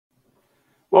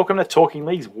Welcome to Talking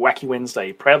League's Wacky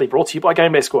Wednesday, proudly brought to you by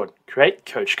Game Day Squad. Create,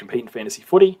 coach, compete in fantasy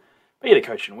footy, be the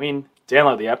coach and win.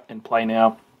 Download the app and play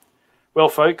now. Well,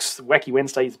 folks, Wacky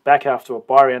Wednesday is back after a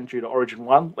bye round due to Origin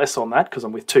 1. Less on that because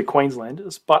I'm with two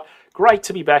Queenslanders, but great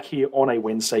to be back here on a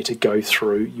Wednesday to go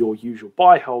through your usual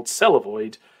buy, hold, sell,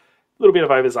 avoid, a little bit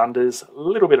of overs, unders, a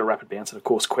little bit of rapid bounce, and of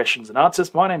course questions and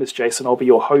answers. My name is Jason. I'll be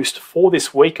your host for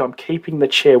this week. I'm keeping the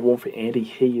chair warm for Andy.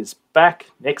 He is back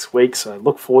next week, so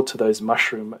look forward to those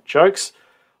mushroom jokes.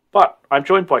 But I'm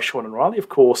joined by Sean and Riley, of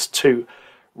course, two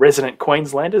resident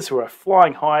Queenslanders who are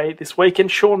flying high this week. And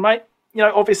Sean, mate,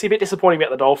 obviously a bit disappointing about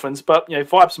the Dolphins, but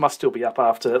vibes must still be up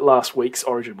after last week's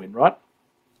Origin win, right?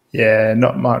 Yeah,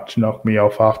 not much knocked me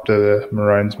off after the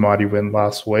Maroons' mighty win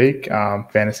last week.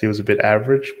 Fantasy was a bit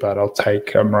average, but I'll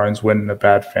take a Maroons win in a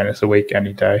bad fantasy week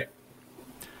any day.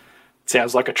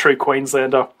 Sounds like a true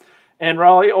Queenslander. And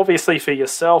Riley, obviously for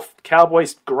yourself,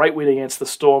 Cowboys, great win against the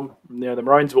Storm. The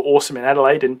Maroons were awesome in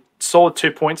Adelaide and solid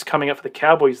 2 points coming up for the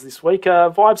Cowboys this week.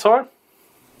 Vibes high?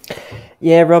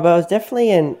 Yeah, Rob, I was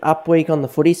definitely an up week on the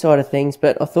footy side of things,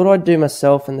 but I thought I'd do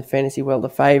myself and the fantasy world a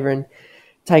favour and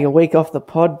take a week off the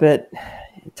pod, but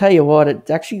tell you what, it's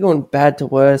actually gone bad to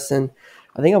worse, and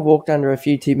I think I've walked under a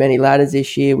few too many ladders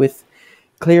this year with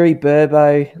Cleary,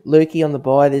 Burbo, Lukey on the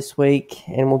bye this week,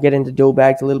 and we'll get into dual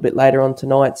bags a little bit later on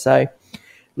tonight, so a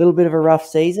little bit of a rough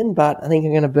season, but I think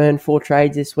I'm going to burn 4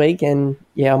 trades this week, and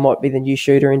yeah, I might be the new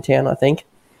shooter in town, I think.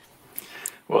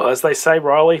 Well, as they say,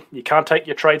 Riley, you can't take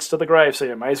your trades to the grave, so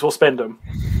you may as well spend them.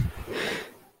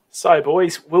 So,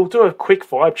 boys, we'll do a quick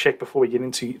vibe check before we get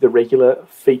into the regular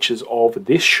features of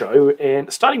this show.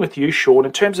 And starting with you, Sean,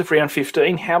 in terms of round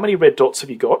 15, how many red dots have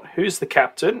you got? Who's the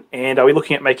captain? And are we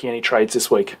looking at making any trades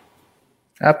this week?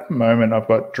 At the moment, I've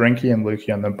got Drinky and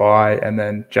Lukey on the bye, and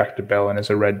then Jack DeBellin as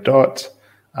a red dot.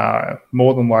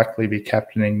 More than likely be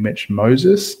captaining Mitch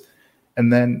Moses.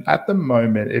 And then at the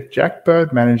moment, if Jack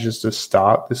Bird manages to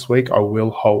start this week, I will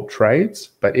hold trades.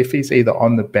 But if he's either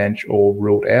on the bench or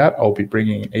ruled out, I'll be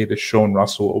bringing in either Sean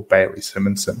Russell or Bailey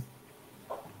Simonson.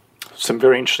 Some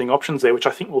very interesting options there, which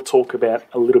I think we'll talk about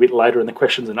a little bit later in the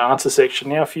questions and answer section.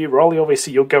 Now for you, Rolly,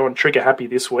 obviously you'll go on trigger happy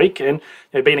this week. And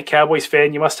being a Cowboys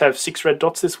fan, you must have 6 red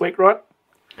dots this week, right?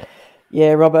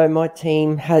 Yeah, Robbo, my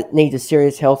team needs a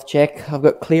serious health check. I've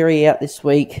got Cleary out this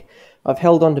week. I've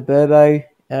held on to Burbo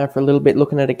for a little bit,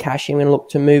 looking at a cash. I'm going to look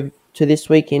to move to this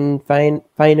week in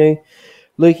Fainu.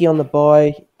 Lukey on the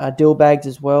bye, Dillbags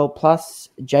as well, plus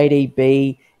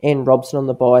JDB and Robson on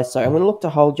the bye. So I'm going to look to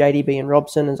hold JDB and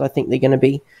Robson, as I think they're going to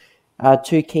be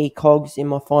 2 key cogs in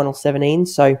my final 17.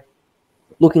 So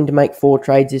looking to make 4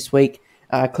 trades this week.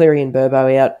 Cleary and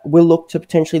Burbo out. We'll look to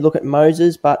potentially look at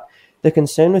Moses, but the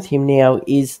concern with him now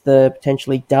is the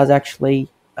potentially does actually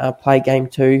play game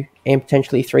 2 and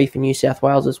potentially 3 for New South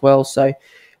Wales as well. So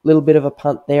a little bit of a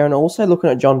punt there. And also looking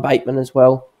at John Bateman as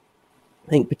well. I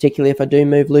think particularly if I do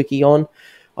move Lukey on,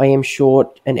 I am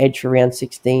short an edge for round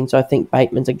 16. So I think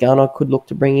Bateman's a gun I could look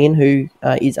to bring in who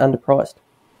is underpriced.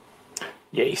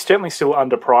 Yeah, he's certainly still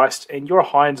underpriced. And you're a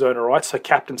high-end owner, right? So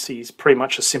captaincy is pretty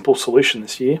much a simple solution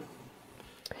this year.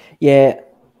 Yeah,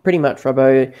 pretty much,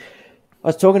 Robbo. I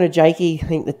was talking to Jakey, I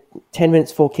think the 10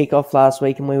 minutes before kickoff last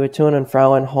week, and we were to and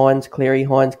fro and Hines Cleary,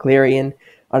 and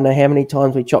I don't know how many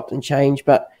times we chopped and changed,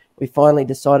 but we finally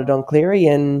decided on Cleary,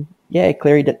 and yeah,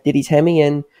 Cleary did his hemi,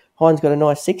 and Hines got a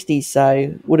nice 60, so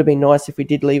it would have been nice if we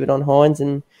did leave it on Hines,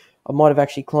 and I might have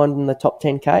actually climbed in the top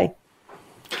 10K.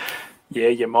 Yeah,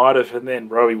 you might have, and then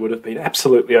Rowie would have been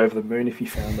absolutely over the moon if he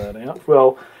found that out.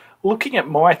 Well, looking at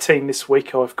my team this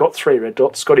week, I've got 3 red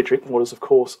dots. Scotty Drinkwater's, of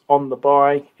course, on the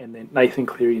bye, and then Nathan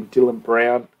Cleary and Dylan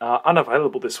Brown are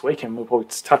unavailable this week, and we'll probably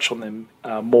touch on them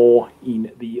more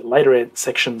in the later end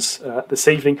sections this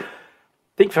evening.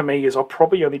 I think for me is I'll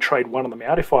probably only trade one of them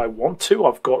out if I want to.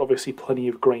 I've got obviously plenty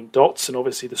of green dots, and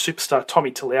obviously the superstar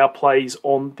Tommy Talau plays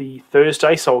on the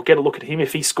Thursday, so I'll get a look at him.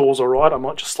 If he scores all right, I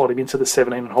might just slot him into the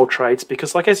 17 and hold trades,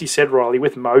 because like as you said, Riley,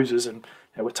 with Moses, and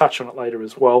we'll touch on it later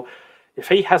as well, if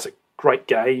he has a great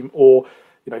game, or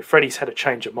Freddie's had a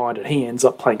change of mind and he ends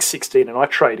up playing 16 and I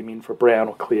trade him in for Brown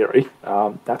or Cleary,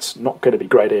 that's not going to be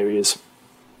great areas.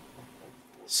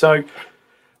 So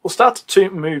we'll start to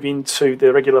move into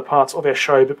the regular parts of our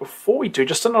show, but before we do,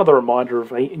 just another reminder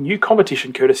of a new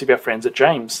competition courtesy of our friends at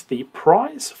James. The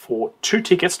prize for 2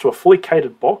 tickets to a fully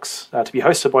catered box to be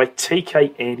hosted by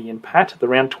TK, Andy and Pat, the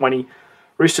round 20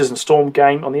 Roosters and Storm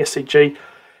game on the SCG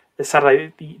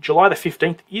Saturday, July the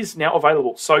 15th, is now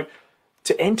available. So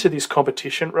to enter this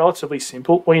competition, relatively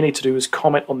simple. All you need to do is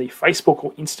comment on the Facebook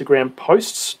or Instagram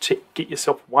posts to get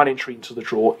yourself 1 entry into the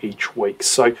draw each week.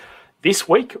 So This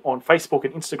week on Facebook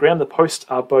and Instagram, the posts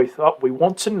are both up. We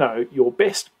want to know your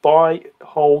best buy,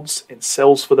 holds, and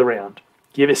sells for the round.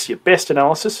 Give us your best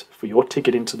analysis for your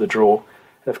ticket into the draw.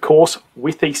 And of course,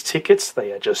 with these tickets,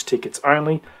 they are just tickets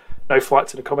only. No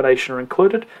flights and accommodation are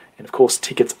included. And of course,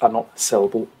 tickets are not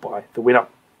sellable by the winner.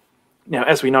 Now,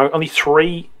 as we know, only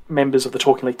 3 members of the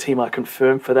Talking League team are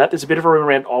confirmed for that. There's a bit of a rumour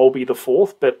around I'll be the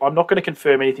 4th, but I'm not going to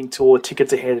confirm anything till all the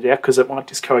tickets are handed out because it might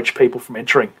discourage people from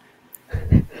entering.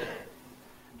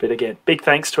 But again, big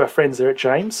thanks to our friends there at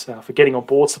James for getting on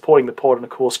board, supporting the pod, and of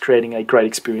course creating a great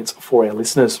experience for our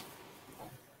listeners.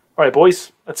 All right,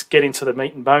 boys, let's get into the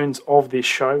meat and bones of this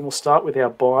show. We'll start with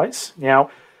our buys. Now,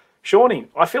 Shawnee,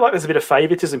 I feel like there's a bit of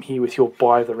favouritism here with your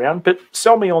buy of the round, but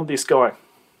sell me on this guy.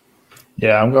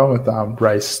 Yeah, I'm going with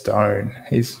Ray Stone.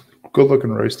 He's a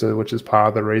good-looking rooster, which is part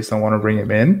of the reason I want to bring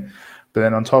him in. But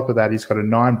then on top of that, he's got a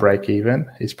 9 break-even.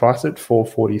 He's priced at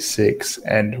 $4.46.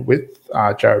 And with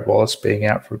Jared Wallace being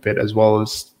out for a bit, as well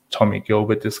as Tommy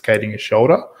Gilbert dislocating his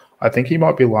shoulder, I think he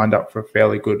might be lined up for a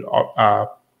fairly good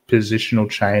positional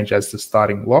change as the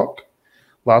starting lock.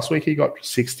 Last week, he got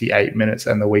 68 minutes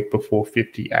and the week before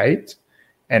 58.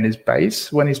 And his base,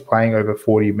 when he's playing over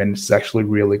 40 minutes, is actually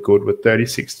really good with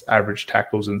 36 average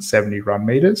tackles and 70 run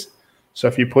meters. So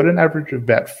if you put an average of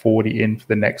about 40 in for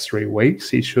the next 3 weeks,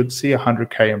 he should see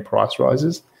 100K in price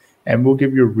rises, and we'll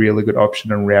give you a really good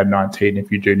option in round 19 if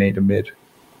you do need a mid.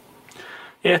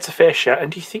 Yeah, it's a fair shout.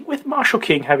 And do you think with Marshall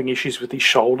King having issues with his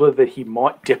shoulder that he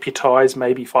might deputise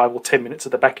maybe 5 or 10 minutes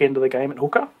at the back end of the game at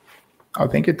hooker? I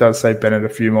think it does save Bennett a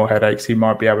few more headaches. He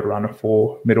might be able to run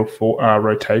a middle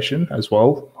rotation as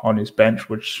well on his bench,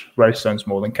 which Raystone's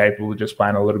more than capable of just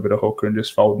playing a little bit of hooker and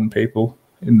just folding people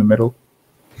in the middle.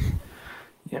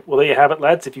 Yeah, well, there you have it,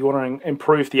 lads. If you want to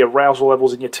improve the arousal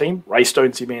levels in your team,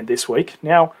 Raystone's your man this week.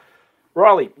 Now,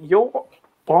 Riley, your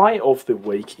buy of the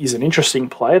week is an interesting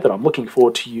player that I'm looking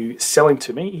forward to you selling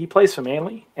to me. He plays for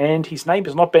Manly, and his name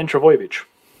is not Ben Travojevic.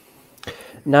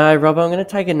 No, Rob, I'm going to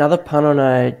take another punt on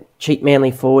a cheap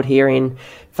Manly forward here in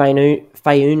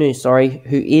Fayunu,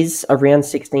 who is a round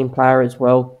 16 player as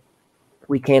well.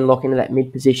 We can lock into that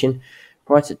mid position.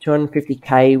 Price at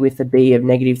 250K with a B of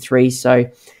 -3, so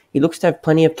he looks to have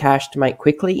plenty of cash to make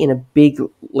quickly in a big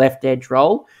left edge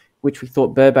role, which we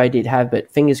thought Burbo did have,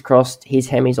 but fingers crossed his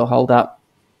hemis will hold up.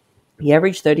 He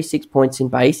averaged 36 points in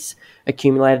base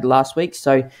accumulated last week,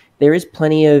 so there is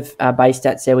plenty of base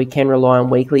stats there we can rely on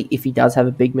weekly if he does have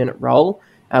a big minute role,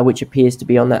 which appears to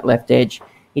be on that left edge.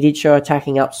 He did show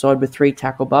attacking upside with 3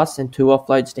 tackle busts and 2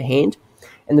 offloads to hand.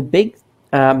 And the big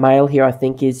mail here, I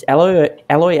think, is Alloy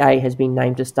A has been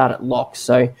named to start at lock,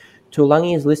 so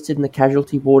Tuolangi is listed in the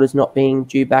casualty ward as not being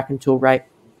due back until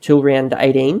round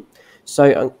 18.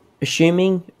 So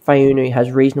assuming Fayunu has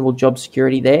reasonable job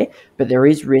security there, but there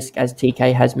is risk, as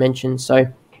TK has mentioned. So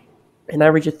an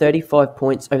average of 35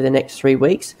 points over the next 3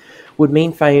 weeks would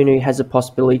mean Fayunu has a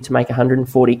possibility to make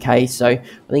 140K. So I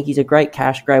think he's a great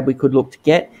cash grab we could look to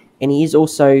get, and he is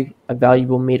also a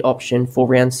valuable mid option for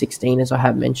round 16, as I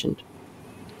have mentioned.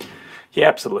 Yeah,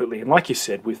 absolutely. And like you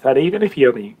said, with that, even if he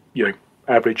only,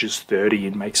 averages 30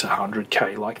 and makes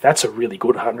 100K, like that's a really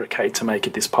good 100K to make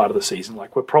at this part of the season.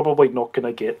 Like we're probably not going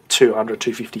to get 200,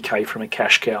 250K from a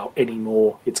cash cow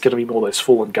anymore. It's going to be more those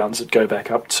fallen guns that go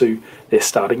back up to their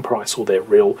starting price or their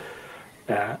real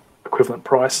equivalent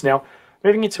price. Now,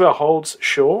 moving into our holds,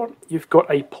 Sean, you've got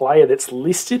a player that's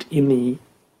listed in the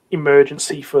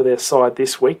emergency for their side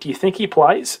this week. Do you think he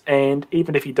plays? And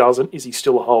even if he doesn't, is he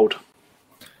still a hold?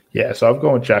 Yeah, so I've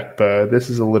gone with Jack Bird. This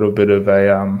is a little bit of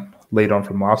a lead on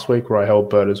from last week where I held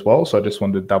Bird as well, so I just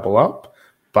wanted to double up.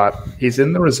 But he's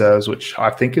in the reserves, which I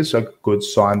think is a good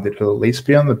sign that he'll at least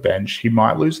be on the bench. He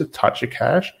might lose a touch of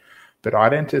cash, but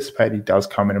I'd anticipate he does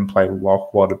come in and play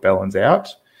lock while DeBellin's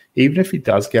out. Even if he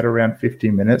does get around 50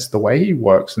 minutes, the way he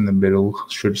works in the middle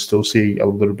should still see a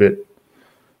little bit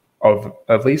of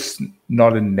at least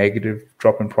not a negative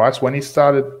drop in price. When he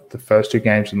started the first 2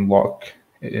 games in lock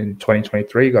in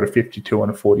 2023, he got a 52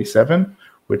 and a 47,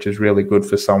 which is really good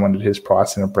for someone at his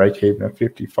price and a break-even of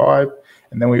 55.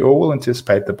 And then we all will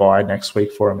anticipate the buy next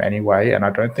week for him anyway, and I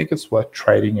don't think it's worth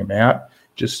trading him out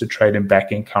just to trade him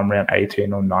back in come round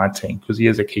 18 or 19 because he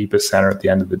is a keeper center at the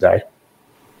end of the day.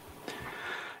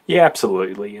 Yeah,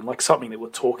 absolutely. And like something that we're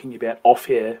talking about off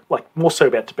here, like more so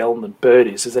about DeBellin than Bird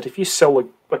is that if you sell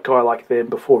a guy like them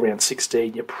before round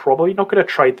 16, you're probably not going to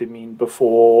trade them in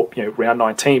before round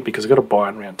 19 because they've got to buy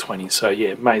in round 20. So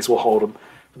yeah, may as well hold them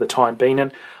for the time being.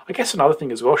 And I guess another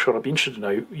thing as well, Sean, I'd be interested to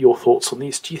know your thoughts on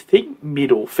this. Do you think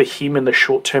middle for him in the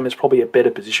short term is probably a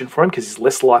better position for him because he's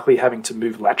less likely having to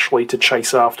move laterally to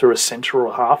chase after a centre or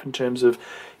a half in terms of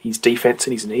his defence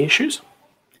and his knee issues?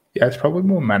 Yeah, it's probably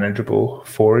more manageable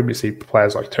for him. You see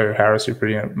players like Tohu Harris who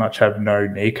pretty much have no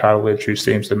knee cartilage, who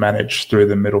seems to manage through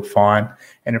the middle fine.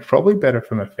 And it's probably better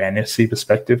from a fantasy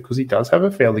perspective because he does have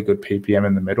a fairly good PPM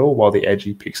in the middle, while the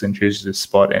edgy picks and chooses his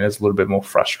spot and is a little bit more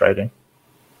frustrating.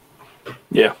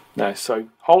 Yeah, no, so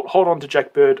hold on to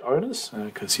Jack Bird owners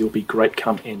because he'll be great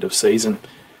come end of season.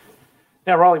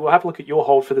 Now, Riley, we'll have a look at your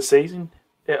hold for the season.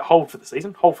 Hold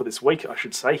for this week, I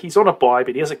should say. He's on a bye,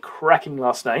 but he has a cracking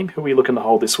last name. Who are we looking to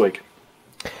hold this week?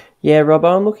 Yeah,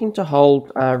 Robbo, I'm looking to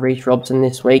hold Reece Robson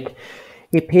this week.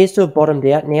 He appears to have bottomed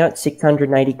out now at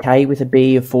 680k with a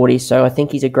BE of 40, so I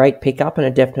think he's a great pickup and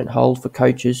a definite hold for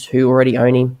coaches who already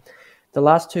own him. The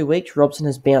last 2 weeks, Robson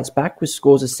has bounced back with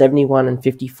scores of 71 and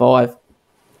 55.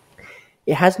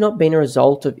 It has not been a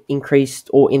result of increased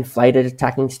or inflated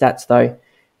attacking stats, though.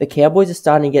 The Cowboys are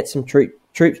starting to get some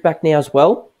troops back now as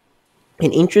well.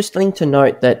 And interesting to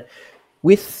note that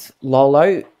with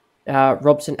Lolo,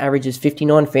 Robson averages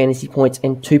 59 fantasy points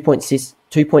and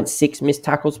 2.6 missed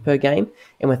tackles per game.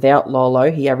 And without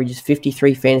Lolo, he averages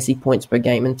 53 fantasy points per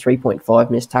game and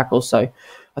 3.5 missed tackles. So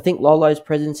I think Lolo's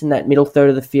presence in that middle third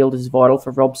of the field is vital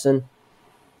for Robson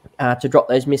to drop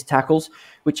those missed tackles,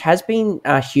 which has been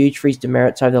huge for his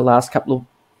demerits over the last couple of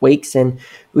weeks, and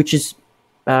which has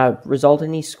resulted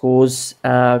in his scores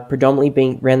predominantly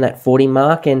being around that 40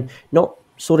 mark and not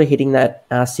sort of hitting that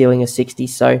ceiling of 60.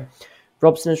 So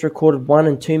Robson has recorded 1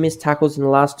 and 2 missed tackles in the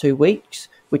last 2 weeks,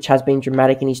 which has been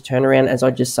dramatic in his turnaround, as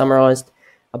I just summarised.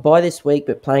 A bye this week,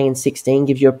 but playing in 16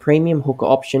 gives you a premium hooker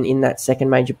option in that second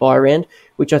major bye round,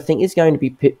 which I think is going to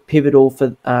be pivotal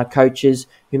for coaches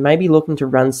who may be looking to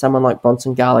run someone like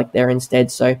Bronson Garlic there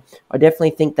instead. So I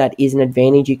definitely think that is an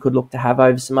advantage you could look to have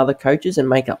over some other coaches and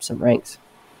make up some ranks.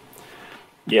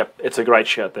 Yep, it's a great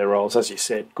shout there, Rolls. As you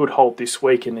said, good hold this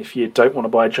week, and if you don't want to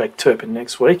buy Jake Turpin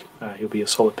next week, he'll be a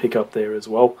solid pickup there as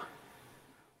well.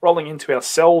 Rolling into our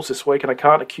sells this week, and I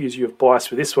can't accuse you of bias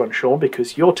with this one, Sean,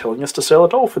 because you're telling us to sell a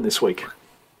Dolphin this week.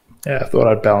 Yeah, I thought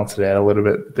I'd balance it out a little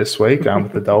bit this week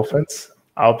with the Dolphins.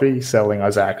 I'll be selling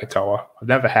Isaiah Katoa. I've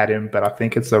never had him, but I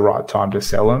think it's the right time to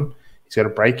sell him. He's got a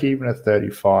break even at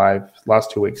 35.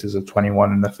 Last 2 weeks is a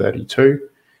 21 and a 32,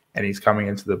 and he's coming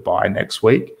into the bye next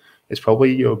week. It's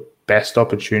probably your best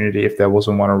opportunity if there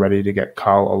wasn't one already to get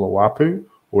Carl Oluwapu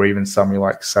or even somebody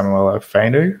like Samuel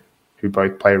Ofenu, who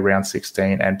both play round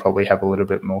 16 and probably have a little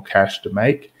bit more cash to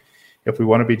make. If we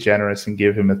want to be generous and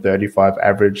give him a 35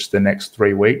 average the next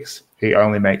 3 weeks, he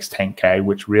only makes 10k,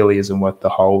 which really isn't worth the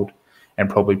hold and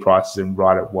probably prices him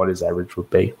right at what his average would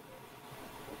be.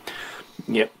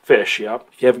 Yep, fair shout.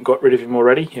 If you haven't got rid of him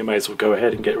already, you may as well go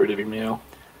ahead and get rid of him now.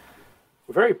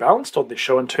 We're very balanced on this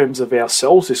show in terms of our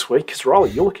sells this week, because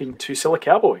Riley, you're looking to sell a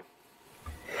Cowboy.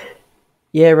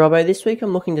 Yeah, Robbo, this week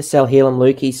I'm looking to sell Helam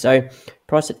Lukey, so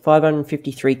price at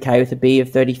 553k with a B of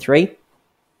 33.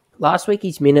 Last week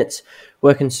his minutes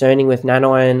were concerning with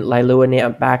Nanai and Leilua now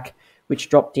back, which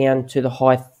dropped down to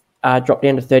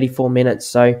 34 minutes.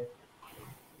 So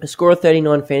a score of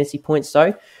 39 fantasy points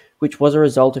though, which was a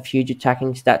result of huge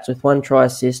attacking stats with 1 try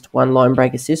assist, 1 line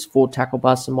break assist, 4 tackle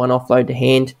busts and 1 offload to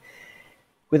hand.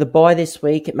 With a bye this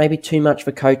week, it may be too much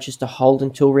for coaches to hold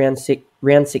until round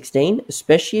 16,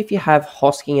 especially if you have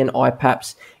Hosking and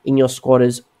IPAPs in your squad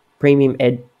as premium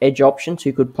edge options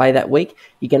who could play that week.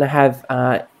 You're going to have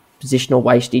positional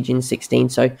wastage in 16.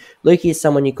 So Lukey is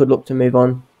someone you could look to move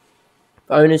on.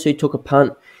 For owners who took a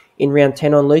punt in round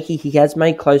 10 on Lukey, he has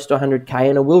made close to 100k,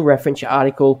 and I will reference your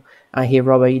article here,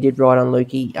 Robbo. You did write on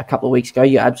Lukey a couple of weeks ago.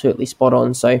 You're absolutely spot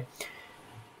on. So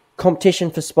competition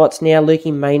for spots now.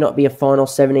 Lukey may not be a final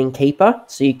 17 keeper,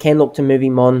 so you can look to move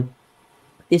him on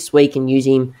this week and use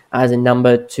him as a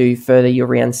number to further your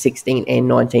round 16 and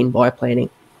 19 buy planning.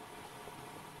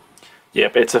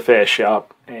 Yep, it's a fair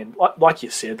shout. And like you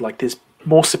said, like there's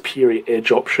more superior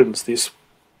edge options this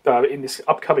in this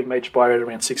upcoming major buy round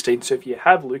around 16. So if you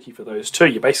have Lukey for those two,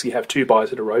 you basically have 2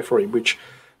 buys in a row for him, which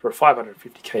for a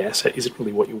 550k asset isn't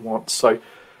really what you want. So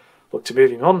look to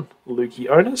move him on, Lukey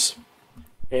owners.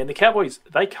 And the Cowboys,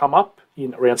 they come up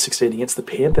in round 16 against the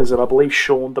Panthers, and I believe,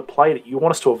 Sean, the play that you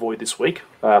want us to avoid this week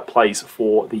plays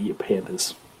for the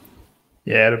Panthers.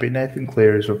 Yeah, it'll be Nathan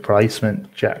Cleary's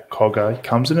replacement, Jack Cogger. He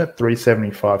comes in at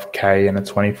 375k and a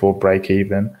 24 break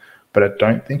even, but I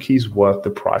don't think he's worth the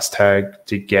price tag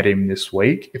to get him this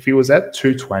week. If he was at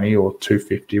 220 or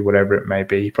 250, whatever it may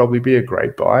be, he'd probably be a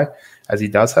great buy, as he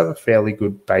does have a fairly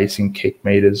good base in kick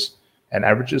meters and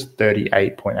averages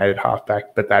 38.8 at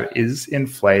halfback, but that is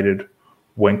inflated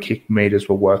when kick meters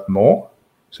were worth more.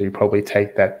 So you probably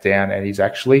take that down, and he's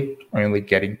actually only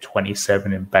getting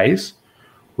 27 in base,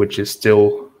 which is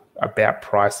still about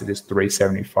priced at his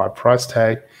 375 price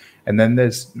tag. And then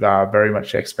there's very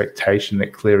much expectation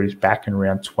that Cleary's back in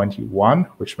round 21,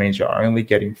 which means you're only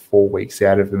getting 4 weeks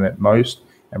out of him at most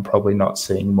and probably not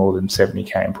seeing more than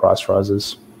 70k in price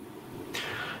rises.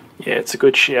 Yeah, it's a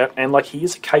good shout. And he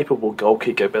is a capable goal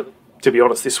kicker, but to be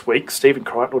honest, this week, Stephen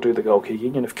Crichton will do the goal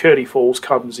kicking. And if Curdy Falls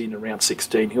comes in around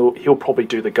 16, he'll probably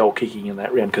do the goal kicking in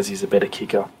that round because he's a better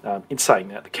kicker. In saying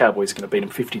that, the Cowboys are going to beat him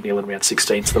 50-0 in round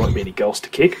 16, so there won't be any goals to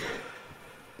kick.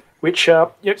 Which,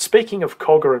 speaking of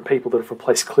Cogger and people that have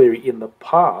replaced Cleary in the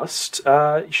past,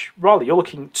 Riley, you're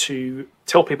looking to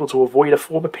tell people to avoid a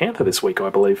former Panther this week, I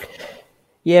believe.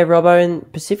 Yeah, Robbo, and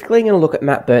specifically going to look at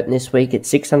Matt Burton this week at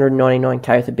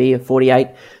 699k with a B of 48.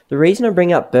 The reason I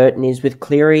bring up Burton is with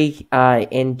Cleary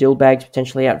and Dillbags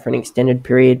potentially out for an extended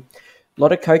period, a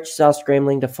lot of coaches are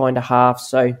scrambling to find a half,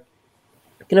 so I'm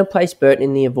going to place Burton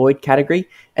in the avoid category,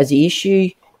 as the issue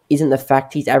isn't the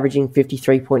fact he's averaging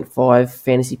 53.5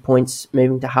 fantasy points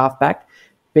moving to halfback,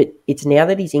 but it's now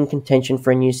that he's in contention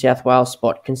for a New South Wales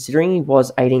spot, considering he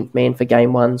was 18th man for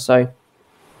game one. So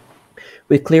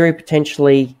with Cleary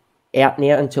potentially out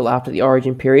now until after the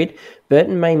origin period,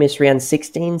 Burton may miss round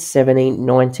 16, 17,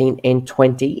 19 and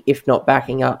 20 if not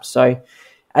backing up. So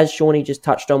as Shawnee just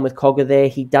touched on with Cogger there,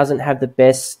 he doesn't have the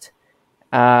best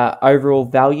overall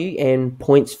value and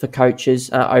points for coaches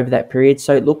over that period.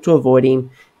 So look to avoid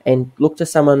him and look to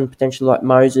someone potentially like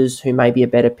Moses who may be a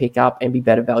better pickup and be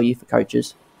better value for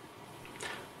coaches.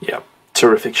 Yeah,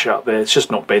 terrific shout there. It's just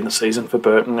not been the season for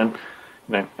Burton, and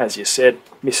as you said,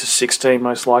 misses 16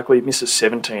 most likely, misses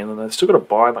 17, and they've still got a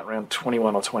bye like around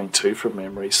 21 or 22 from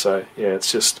memory. So yeah,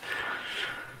 it's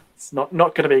not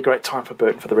going to be a great time for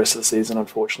Burton for the rest of the season,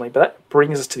 unfortunately. But that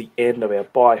brings us to the end of our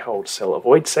buy, hold, sell,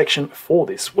 avoid section for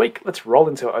this week. Let's roll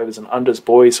into our overs and unders,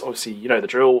 boys. Obviously, you know the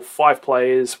drill. 5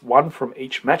 players, 1 from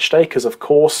each match day, because of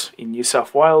course, in New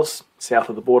South Wales, south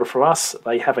of the border from us,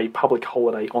 they have a public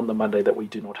holiday on the Monday that we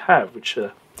do not have, which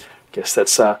I guess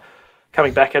that's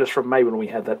coming back at us from May when we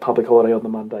had that public holiday on the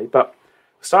Monday. But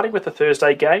starting with the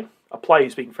Thursday game, a player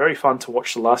who's been very fun to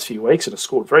watch the last few weeks and has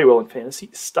scored very well in fantasy,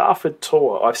 Stafford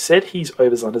Tor. I've said his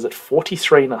overs-unders at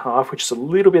 43.5, which is a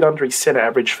little bit under his centre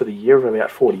average for the year of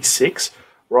about 46.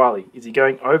 Riley, is he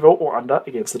going over or under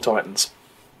against the Titans?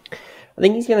 I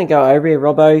think he's going to go over here,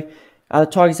 Robbo. The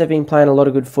Tigers have been playing a lot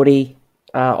of good footy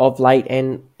of late,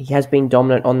 and he has been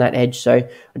dominant on that edge. So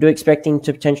I do expect him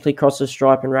to potentially cross the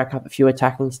stripe and rack up a few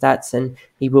attacking stats, and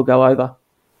he will go over.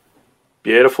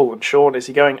 Beautiful. And Sean, is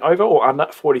he going over or under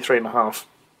 43.5?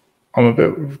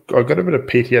 I got a bit of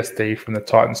PTSD from the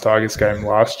Titans-Tigers game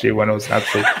last year when it was an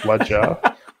absolute bludger.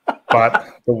 But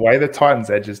the way the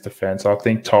Titans edges defense, I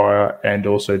think Tyre and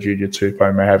also Junior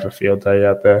Tupou may have a field day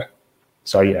out there.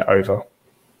 So yeah, over.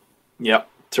 Yep.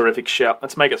 Terrific shout.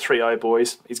 Let's make it 3-0,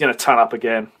 boys. He's going to ton up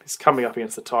again. He's coming up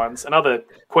against the Titans. Another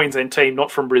Queensland team, not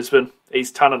from Brisbane.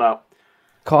 He's tunning up.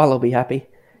 Kyle will be happy.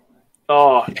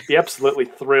 Oh, he'd be absolutely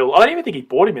thrilled. I don't even think he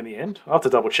bought him in the end. I'll have to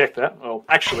double-check that. Well,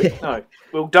 actually, no.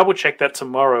 We'll double-check that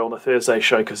tomorrow on the Thursday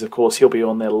show because, of course, he'll be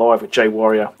on there live with Jay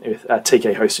Warrior, with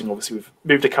TK hosting. Obviously, we've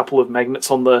moved a couple of magnets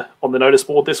on the notice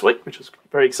board this week, which is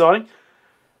very exciting.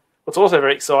 What's also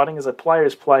very exciting is a player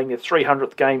is playing their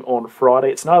 300th game on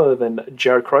Friday. It's none other than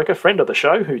Jared Croker, friend of the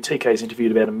show, who TK's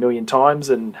interviewed about 1 million times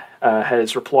and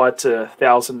has replied to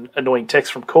 1,000 annoying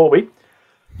texts from Corby.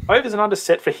 Overs and under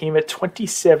set for him at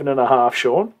 27.5,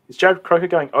 Sean. Is Jared Croker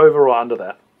going over or under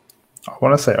that? I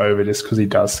want to say over just because he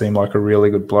does seem like a really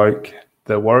good bloke.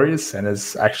 The Warriors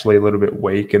centre's actually a little bit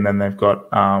weak, and then they've got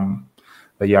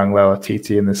the young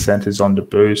Lalatiti in the centres on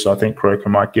debut, so I think Croker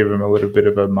might give him a little bit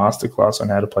of a masterclass on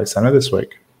how to play centre this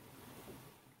week.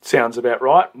 Sounds about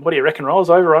right. What do you reckon, Rolls?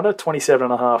 Over or under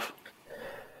 27.5?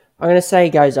 I'm going to say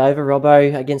he goes over,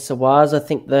 Robbo, against the Wars. I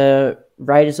think the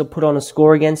Raiders will put on a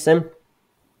score against them.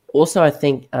 Also, I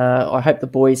think, I hope the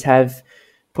boys have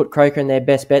put Croker in their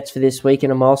best bets for this week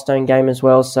in a milestone game as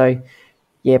well. So,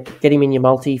 yeah, get him in your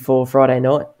multi for Friday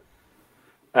night.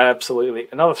 Absolutely.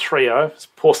 Another 3-0. It's a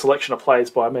poor selection of players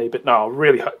by me, but no, I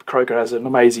really hope Croker has an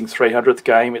amazing 300th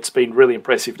game. It's been really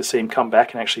impressive to see him come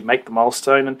back and actually make the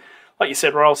milestone. And like you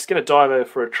said, Ross, going to dive over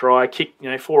for a try, kick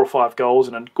 4 or 5 goals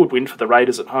and a good win for the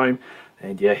Raiders at home.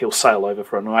 And, yeah, he'll sail over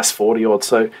for a nice 40-odd.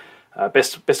 So,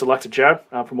 best of luck to Jared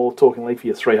from All Talking League for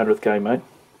your 300th game, mate.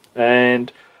 And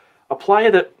a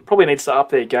player that probably needs to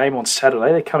up their game on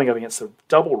Saturday, they're coming up against the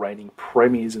double reigning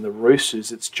premiers in the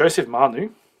Roosters. It's Joseph Manu.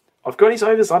 I've got his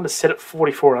overs under set at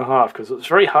 44.5 because it was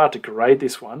very hard to grade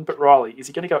this one. But Riley, is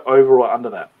he going to go over or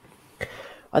under that?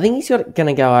 I think he's going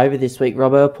to go over this week,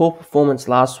 Robbo. A poor performance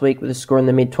last week with a score in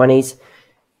the mid-20s.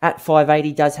 at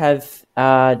 5'8", does have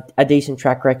a decent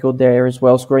track record there as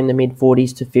well, scoring the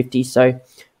mid-40s to 50s. So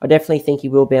I definitely think he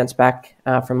will bounce back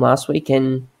from last week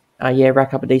and,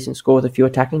 rack up a decent score with a few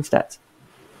attacking stats.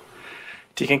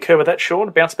 Do you concur with that, Sean?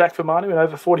 Bounce back for Manu in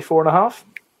over 44.5?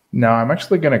 No, I'm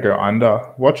actually going to go under.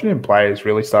 Watching him play is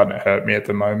really starting to hurt me at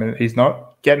the moment. He's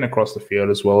not getting across the field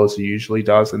as well as he usually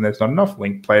does, and there's not enough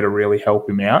link play to really help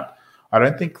him out. I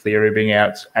don't think Cleary being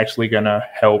out is actually going to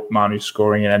help Manu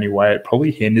scoring in any way. It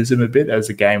probably hinders him a bit, as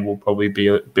the game will probably be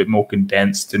a bit more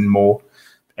condensed and more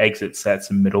exit sets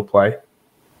and middle play.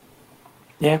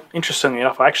 Yeah, interestingly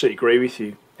enough, I actually agree with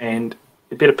you. And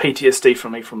a bit of PTSD for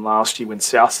me from last year when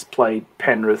South played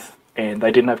Penrith and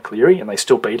they didn't have Cleary and they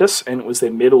still beat us, and it was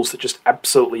their middles that just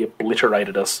absolutely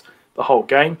obliterated us the whole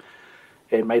game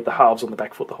and made the halves on the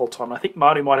back foot the whole time. I think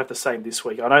Manu might have the same this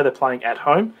week. I know they're playing at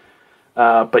home,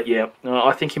 but yeah,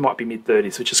 I think he might be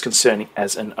mid-30s, which is concerning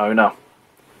as an owner.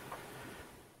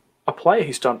 A player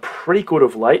who's done pretty good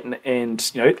of late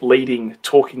and leading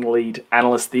talking lead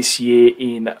analyst this year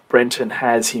in Brenton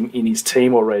has him in his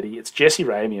team already. It's Jesse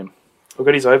Ramian. We've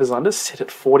got his overs-unders set at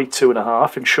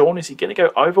 42.5. And Sean, is he going to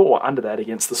go over or under that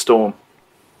against the Storm?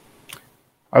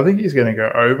 I think he's going to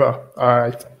go over.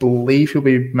 I believe he'll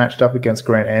be matched up against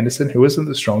Grant Anderson, who isn't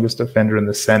the strongest defender in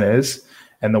the centres.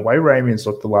 And the way Ramian's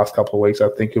looked the last couple of weeks, I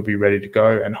think he'll be ready to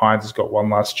go. And Hines has got one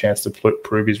last chance to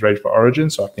prove he's ready for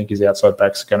Origin. So I think his outside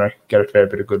back's going to get a fair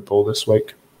bit of good ball this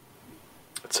week.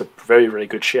 That's a very, very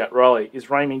good shout. Riley, is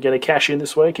Ramian going to cash in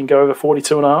this week and go over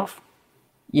 42.5?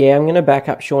 Yeah, I'm going to back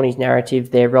up Shawnee's narrative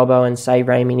there, Robbo, and say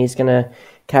Ramian is going to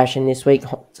cash in this week.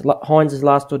 Hines'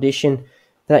 last audition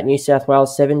for that New South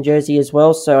Wales 7 jersey as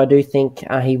well. So I do think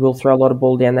he will throw a lot of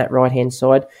ball down that right-hand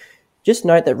side. Just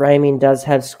note that Ramian does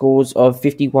have scores of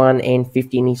 51 and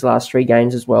 50 in his last 3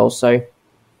 games as well. So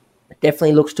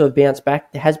definitely looks to have bounced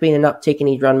back. There has been an uptick in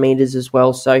his run meters as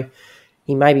well. So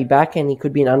he may be back and he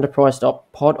could be an underpriced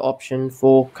pod option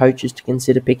for coaches to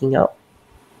consider picking up.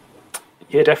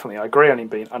 Yeah, definitely. I agree on him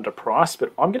being underpriced,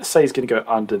 but I'm going to say he's going to go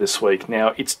under this week.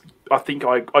 Now, I think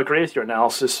I agree with your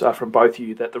analysis from both of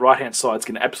you that the right-hand side is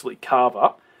going to absolutely carve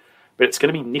up. But it's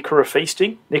going to be Nikora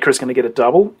feasting. Nikora is going to get a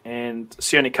double, and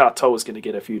Sione Katoa is going to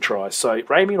get a few tries. So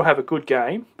Ramian will have a good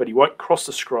game, but he won't cross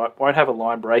the stripe, won't have a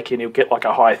line break, and he'll get like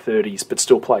a high 30s, but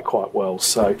still play quite well.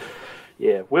 So,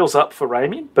 yeah, wheels up for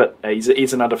Ramian, but he's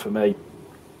an under for me.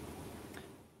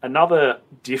 Another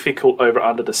difficult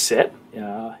over-under to set.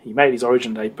 He made his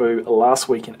Origin debut last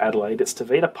week in Adelaide. It's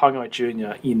Tavita Pangai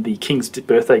Jr. in the King's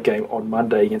birthday game on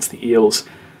Monday against the Eels.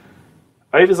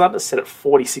 Overs-under set at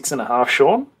 46.5,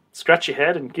 Sean. Scratch your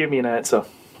head and give me an answer.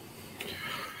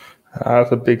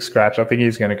 That's a big scratch. I think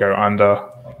he's going to go under.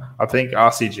 I think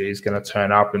RCG is going to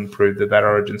turn up and prove that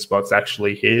Origin spot's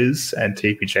actually his, and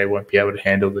TPJ won't be able to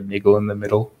handle the niggle in the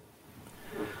middle.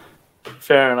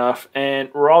 Fair enough. And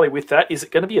Riley, with that, is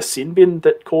it going to be a sin bin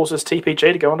that causes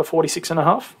TPG to go under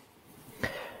 46.5?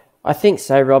 I think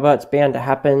so, Robert. It's bound to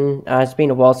happen. It's been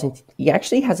a while since he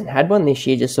actually hasn't had one this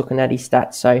year, just looking at his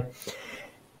stats. So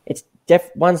it's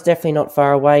one's definitely not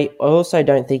far away. I also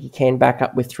don't think he can back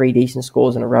up with 3 decent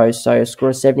scores in a row. So a score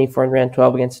of 74 in round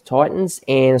 12 against the Titans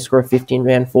and a score of 50 in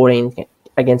round 14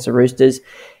 against the Roosters.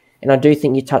 And I do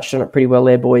think you touched on it pretty well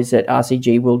there, boys, that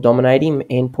RCG will dominate him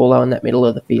and Paulo in that middle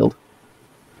of the field.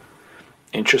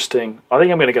 Interesting. I think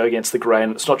I'm going to go against the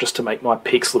grain. It's not just to make my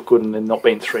picks look good and then not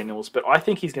being 3-0s, but I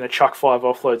think he's going to chuck 5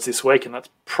 offloads this week, and that's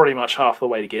pretty much half the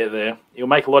way to get there. He'll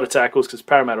make a lot of tackles because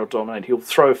Parramatta will dominate. He'll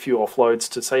throw a few offloads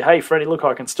to say, hey, Freddie, look,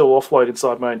 I can still offload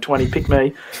inside my own 20, pick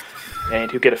me,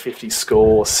 and he'll get a 50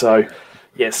 score. So,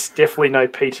 yes, definitely no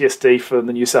PTSD for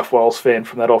the New South Wales fan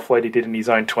from that offload he did in his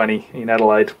own 20 in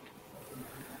Adelaide.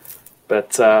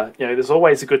 But, there's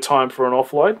always a good time for an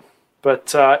offload.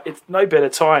 But it's no better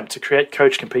time to create,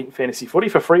 coach, compete in fantasy footy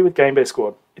for free with Game Day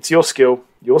Squad. It's your skill,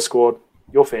 your squad,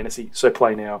 your fantasy, so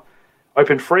play now.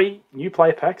 Open free new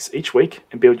player packs each week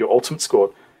and build your ultimate squad.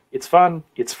 It's fun,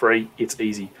 it's free, it's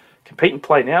easy. Compete and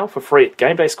play now for free at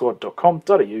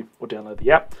gamedaysquad.com.au or download the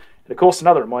app. And of course,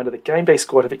 another reminder that Game Day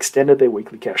Squad have extended their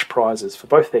weekly cash prizes. For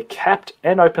both their capped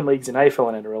and open leagues in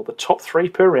AFL and NRL, the top 3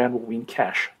 per round will win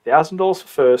cash. $1,000 for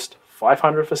first,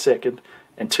 $500 for second,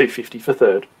 and $250 for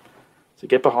third. So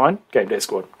get behind Game Day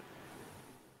Squad.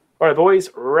 All right,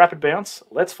 boys, rapid bounce.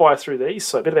 Let's fire through these.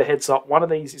 So a bit of a heads up. One of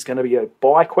these is going to be a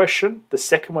buy question. The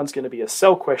second one's going to be a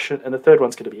sell question. And the third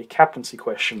one's going to be a captaincy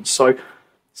question. So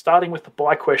starting with the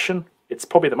buy question, it's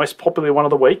probably the most popular one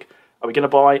of the week. Are we going to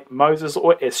buy Moses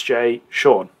or SJ?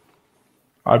 Sean?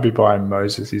 I'd be buying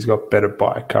Moses. He's got better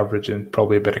buy coverage and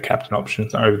probably a better captain option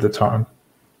over the time.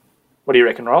 What do you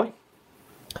reckon, Riley?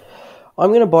 I'm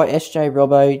going to buy SJ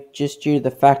Robbo just due to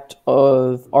the fact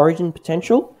of origin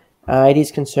potential. It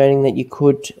is concerning that you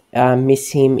could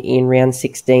miss him in round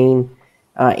 16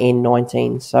 and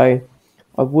 19. So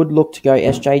I would look to go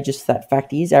SJ, just that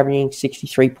fact he is averaging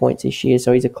 63 points this year,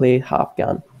 so he's a clear half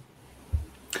gun.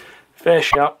 Fair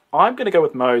shout. I'm going to go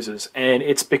with Moses, and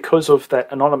it's because of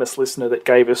that anonymous listener that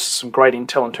gave us some great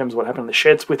intel in terms of what happened in the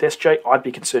sheds with SJ. I'd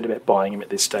be concerned about buying him at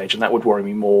this stage, and that would worry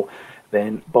me more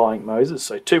than buying Moses.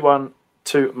 So 2-1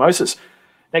 to Moses.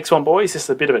 Next one, boys. This is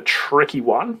a bit of a tricky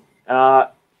one.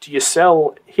 Do you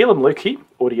sell Hilam Lukey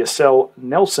or do you sell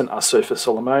Nelson Asufa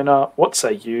Solomona? What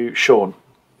say you, Sean?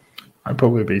 I'd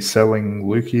probably be selling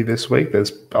Lukey this week.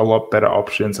 There's a lot better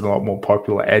options and a lot more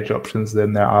popular edge options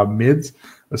than there are mids,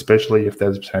 especially if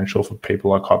there's potential for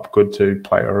people like Hopgood to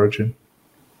play Origin.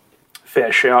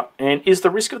 Fair shout. And is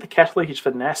the risk of the cash leakage for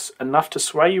Nas enough to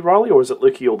sway you, Riley, or is it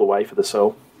Lukey all the way for the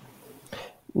sell?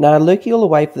 No, Lukey all the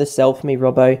way for the sell for me,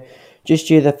 Robbo. Just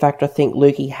due to the fact I think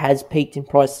Lukey has peaked in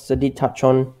price, as I did touch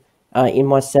on in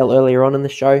my sell earlier on in the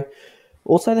show.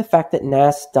 Also, the fact that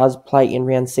Nas does play in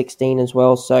round 16 as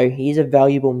well, so he is a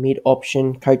valuable mid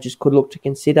option coaches could look to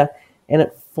consider. And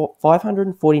at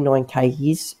 549k,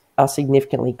 he's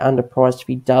significantly underpriced if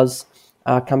he does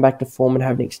come back to form and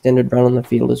have an extended run on the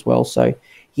field as well. So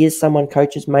he is someone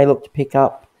coaches may look to pick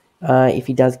up if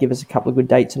he does give us a couple of good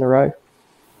dates in a row.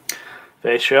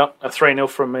 Fair shout. A 3-0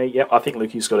 from me. Yep, I think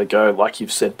Lukey's got to go. Like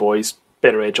you've said, boys,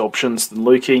 better edge options than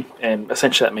Lukey, and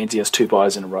essentially that means he has 2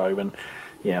 buys in a row. And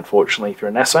yeah, unfortunately, if you're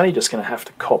a Nas owner, you're just going to have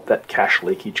to cop that cash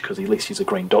leakage because at least he's a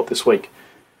green dot this week.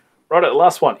 Right, the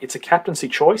last one. It's a captaincy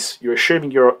choice. You're assuming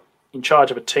you're in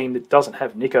charge of a team that doesn't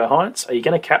have Nico Hines. Are you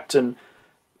going to captain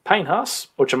Payne Haas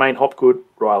or Jermaine Hopgood,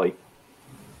 Riley?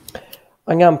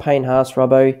 I'm going Payne Haas,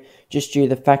 Robbo, just due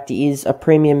to the fact he is a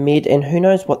premium mid, and who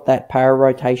knows what that power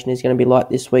rotation is going to be like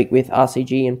this week with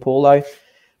RCG and Paulo,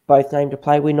 both named to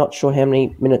play. We're not sure how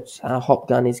many minutes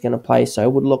Hopgun is going to play, so I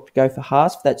would look to go for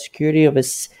Haas for that security of a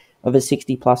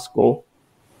 60-plus score.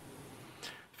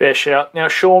 Fair shout. Now,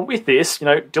 Sean, with this,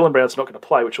 Dylan Brown's not going to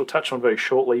play, which we'll touch on very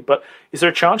shortly, but is there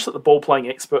a chance that the ball-playing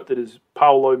expert that is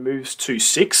Paolo moves to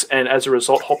 6, and as a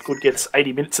result, Hopgood gets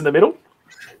 80 minutes in the middle?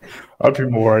 I'd be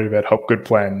more worried about Hopgood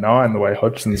playing 9 the way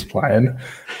Hodgson's playing,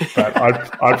 but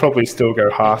I'd probably still go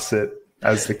Harsett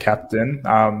as the captain.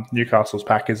 Newcastle's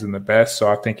pack isn't the best,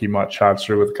 so I think he might charge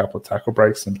through with a couple of tackle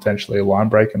breaks and potentially a line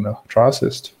break and a try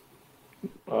assist.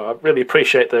 I really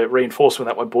appreciate the reinforcement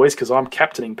of that one, boys, because I'm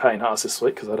captaining Payne Haas this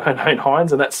week because I don't own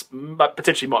Hines, and that's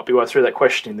potentially might be why I threw that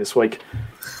question in this week.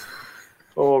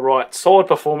 All right, solid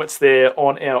performance there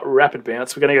on our rapid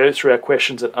bounce. We're going to go through our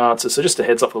questions and answers. So just a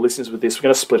heads up for the listeners with this, we're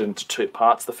going to split it into 2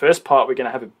 parts. The first part, we're going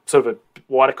to have a sort of a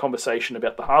wider conversation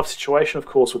about the half situation, of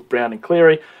course, with Brown and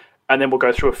Cleary, and then we'll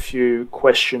go through a few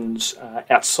questions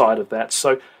outside of that.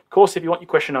 So, of course, if you want your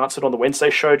question answered on the Wednesday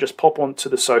show, just pop onto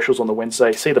the socials on the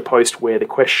Wednesday, see the post where the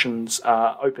questions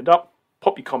are opened up,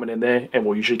 pop your comment in there, and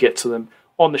we'll usually get to them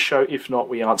on the show. If not,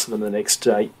 we answer them the next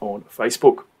day on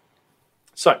Facebook.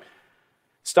 So,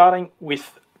 starting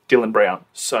with Dylan Brown.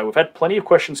 So we've had plenty of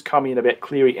questions come in about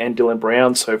Cleary and Dylan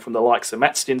Brown. So from the likes of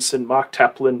Matt Stinson, Mark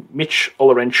Taplin, Mitch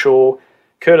Olorenshaw,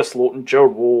 Curtis Lawton, Joe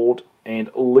Ward, and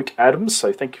Luke Adams.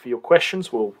 So thank you for your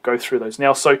questions. We'll go through those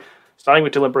now. So starting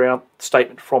with Dylan Brown,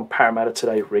 statement from Parramatta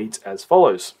today reads as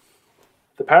follows.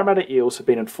 The Parramatta Eels have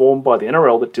been informed by the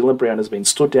NRL that Dylan Brown has been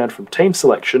stood down from team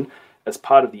selection as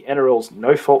part of the NRL's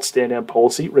no-fault stand-down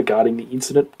policy regarding the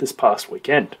incident this past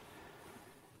weekend.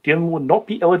 Dylan will not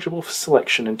be eligible for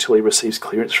selection until he receives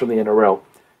clearance from the NRL.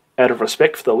 Out of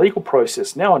respect for the legal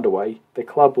process now underway, the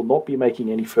club will not be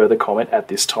making any further comment at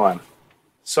this time.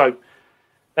 So,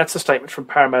 that's a statement from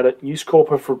Parramatta. News Corp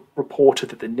have reported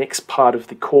that the next part of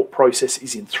the court process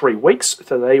is in 3 weeks,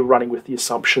 so they're running with the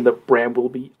assumption that Brown will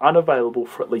be unavailable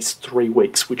for at least 3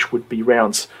 weeks, which would be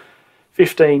rounds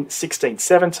 15, 16,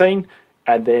 17,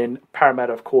 and then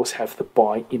Parramatta, of course, have the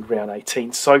bye in round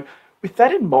 18. So, with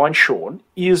that in mind, Sean,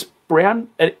 is Brown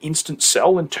an instant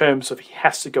sell in terms of he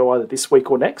has to go either this week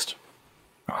or next?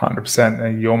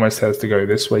 100%. He almost has to go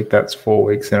this week. That's 4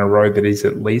 weeks in a row that he's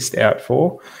at least out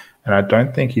for. And I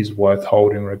don't think he's worth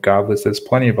holding regardless. There's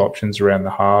plenty of options around the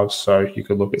halves. So you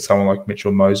could look at someone like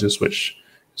Mitchell Moses, which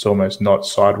is almost not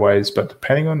sideways. But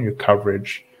depending on your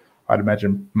coverage, I'd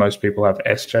imagine most people have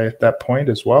SJ at that point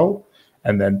as well.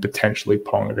 And then potentially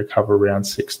Ponga to cover around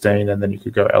 16, and then you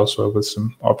could go elsewhere with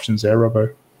some options there,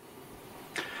 Robbo.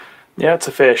 Yeah, it's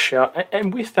a fair shout.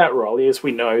 And with that, Riley, as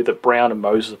we know that Brown and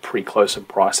Moses are pretty close in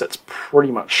price, that's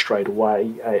pretty much straight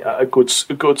away a good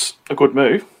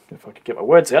move, if I could get my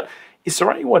words out. Is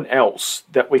there anyone else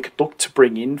that we could look to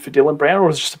bring in for Dylan Brown, or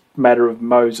is it just a matter of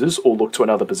Moses or look to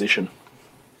another position?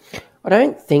 I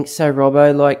don't think so,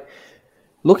 Robbo. Like,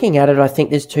 looking at it, I think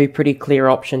there's two pretty clear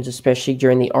options, especially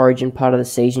during the origin part of the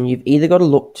season. You've either got to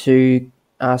look to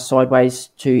sideways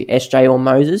to SJ or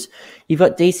Moses. You've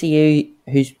got DCU,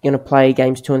 who's going to play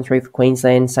games 2 and 3 for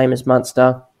Queensland, same as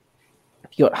Munster.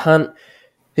 You've got Hunt,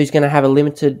 who's going to have a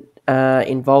limited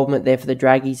involvement there for the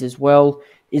Draggies as well.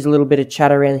 Is a little bit of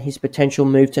chat around his potential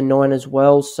move to 9 as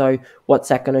well, so what's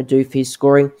that going to do for his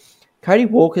scoring? Cody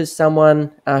Walker's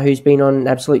someone who's been on an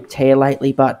absolute tear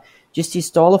lately, but just his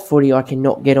style of footy I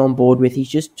cannot get on board with. He's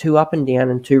just too up and down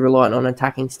and too reliant on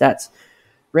attacking stats.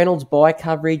 Reynolds' bye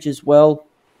coverage as well.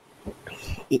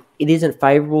 It isn't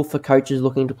favourable for coaches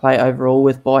looking to play overall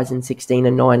with byes in 16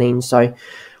 and 19. So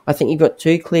I think you've got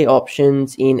two clear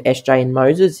options in SJ and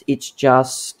Moses. It's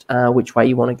just which way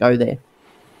you want to go there.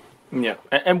 Yeah,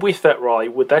 and with that, Riley,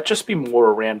 would that just be more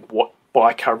around what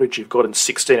bye coverage you've got in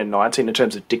 16 and 19 in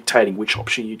terms of dictating which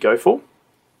option you'd go for?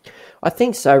 I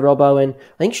think so, Robbo, and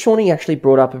I think Shawnee actually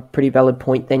brought up a pretty valid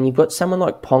point then. You've got someone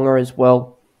like Ponga as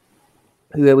well,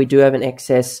 where we do have an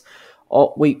excess.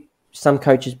 Some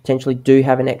coaches potentially do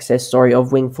have an excess,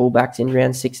 of wing fullbacks in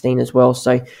round 16 as well.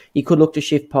 So you could look to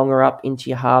shift Ponga up into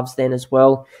your halves then as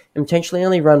well, and potentially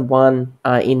only run one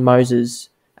in Moses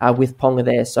with Ponga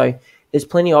there. So there's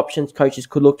plenty of options coaches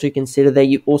could look to consider there.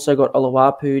 You've also got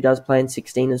Oluwapu, who does play in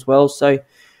 16 as well. So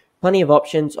plenty of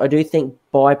options. I do think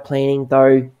by planning,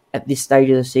 though, at this stage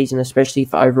of the season, especially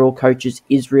for overall coaches,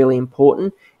 is really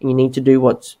important, and you need to do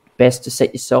what's best to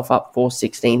set yourself up for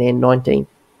 16 and 19.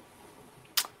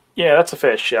 Yeah, that's a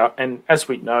fair shout. And as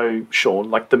we know, Sean,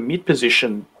 like the mid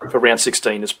position for round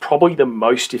 16 is probably the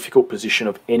most difficult position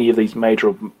of any of these major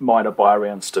or minor bye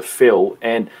rounds to fill.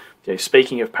 And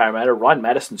speaking of Parramatta, Ryan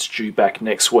Madison's due back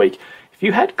next week. If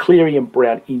you had Cleary and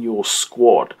Brown in your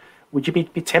squad, would you be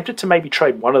tempted to maybe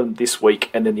trade one of them this week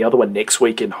and then the other one next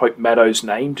week and hope Maddo's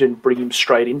named and bring him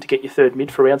straight in to get your third mid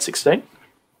for round 16?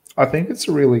 I think it's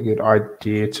a really good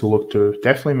idea to look to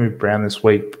definitely move Brown this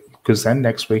week, because then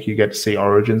next week you get to see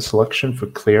origin selection for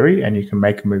Cleary and you can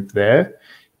make a move there.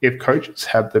 If coaches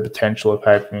have the potential of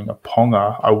having a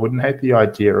Ponga, I wouldn't hate the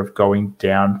idea of going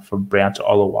down from Brown to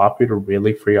Oluwapu to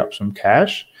really free up some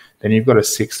cash. Then you've got a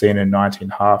 16 and 19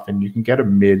 half and you can get a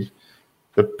mid.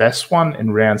 The best one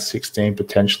in round 16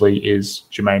 potentially is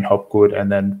Jermaine Hopgood,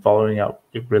 and then following up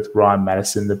with Ryan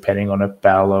Madison, depending on if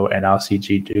Barlow and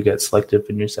RCG do get selected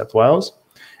for New South Wales.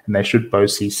 And they should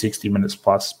both see 60 minutes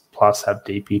plus have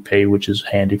DPP, which is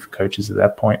handy for coaches at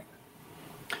that point.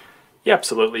 Yeah,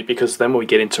 absolutely, because then when we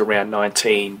get into round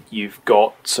 19, you've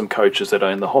got some coaches that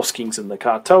are in the Hoskings and the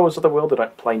Cartoas of the world that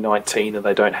don't play 19 and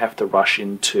they don't have to rush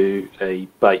into a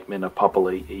Bateman, a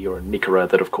Papali'i or a Nickera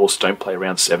that, of course, don't play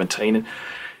around 17.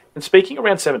 And speaking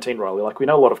around 17, Riley, like we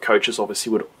know a lot of coaches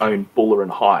obviously would own Buller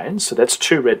and Hines, so that's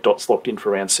 2 red dots locked in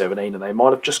for round 17, and they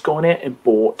might have just gone out and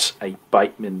bought a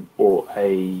Bateman or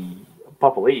a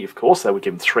Papali'i. Of course, they would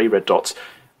give him 3 red dots.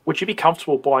 Would you be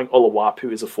comfortable buying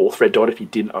Oluwapu as a 4th red dot if you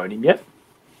didn't own him yet?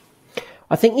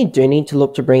 I think you do need to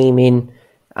look to bring him in,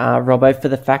 Robbo, for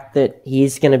the fact that he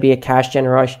is going to be a cash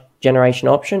generation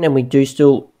option, and we do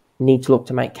still need to look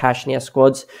to make cash in our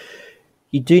squads.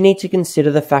 You do need to consider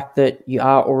the fact that you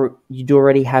do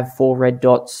already have 4 red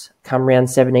dots come round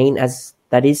 17, as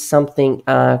that is something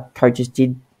coaches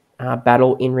did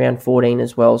battle in round 14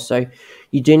 as well. So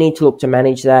you do need to look to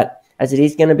manage that, as it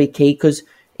is going to be key, because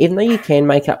even though you can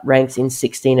make up ranks in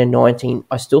 16 and 19,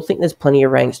 I still think there's plenty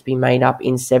of ranks to be made up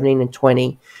in 17 and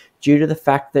 20 due to the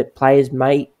fact that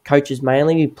coaches may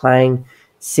only be playing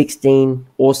 16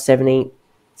 or 17,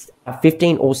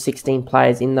 15 or 16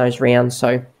 players in those rounds.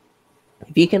 So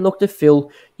if you can look to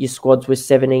fill your squads with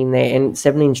 17 there and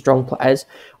 17 strong players,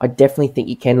 I definitely think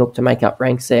you can look to make up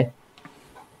ranks there.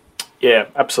 Yeah,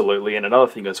 absolutely. And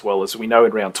another thing as well is we know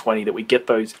in round 20 that we get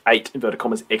those 8, inverted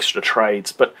commas, extra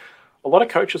trades, but a lot of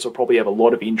coaches will probably have a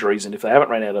lot of injuries, and if they haven't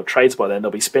run out of trades by then, they'll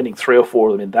be spending 3 or 4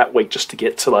 of them in that week just to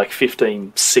get to like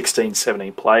 15, 16,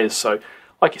 17 players. So,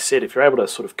 like you said, if you're able to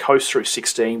sort of coast through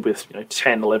 16 with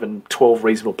 10, 11, 12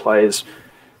 reasonable players,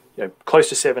 close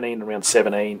to 17 around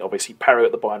 17, obviously Parry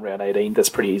at the buy in round 18, that's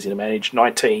pretty easy to manage.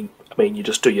 19, I mean, you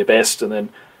just do your best, and then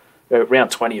round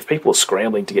 20, if people are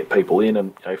scrambling to get people in,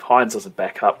 and if Hines doesn't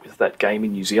back up with that game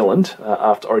in New Zealand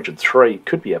after Origin 3, it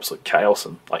could be absolute chaos,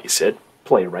 and like you said,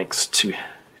 plenty of ranks to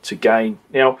gain.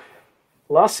 Now,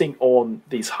 last thing on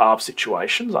these half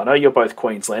situations, I know you're both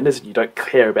Queenslanders and you don't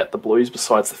care about the Blues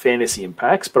besides the fantasy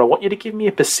impacts, but I want you to give me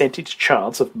a percentage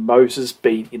chance of Moses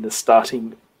being in the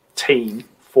starting team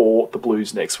for the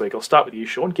Blues next week. I'll start with you,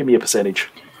 Sean. Give me a percentage.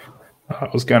 I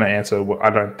was going to answer, I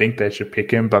don't think they should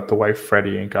pick him, but the way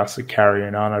Freddie and Gus are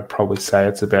carrying on, I'd probably say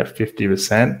it's about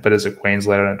 50%. But as a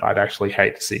Queenslander, I'd actually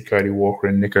hate to see Cody Walker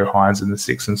and Nico Hines in the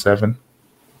 6 and 7.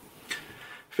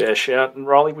 Fair shout. And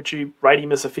Riley, would you rate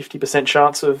him as a 50%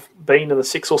 chance of being in the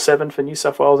 6 or 7 for New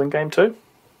South Wales in Game 2?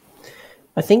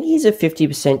 I think he's a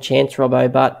 50% chance,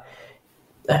 Robbo, but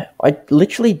I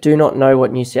literally do not know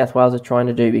what New South Wales are trying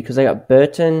to do because they got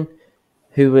Burton,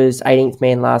 who was 18th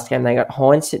man last game. They got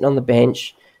Hines sitting on the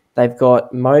bench. They've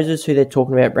got Moses, who they're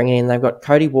talking about bringing in. They've got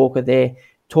Cody Walker there.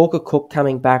 Talker Cook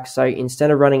coming back. So instead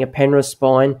of running a Penrith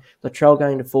spine, Latrell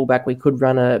going to fullback, we could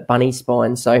run a Bunny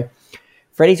spine. So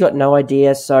Freddie's got no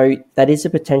idea. So that is a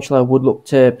potential. I would look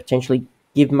to potentially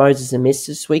give Moses a miss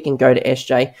this week and go to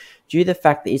SJ. Due to the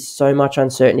fact that there's so much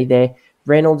uncertainty there,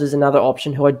 Reynolds is another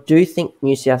option who I do think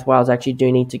New South Wales actually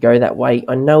do need to go that way.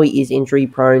 I know he is injury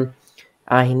prone.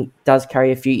 He does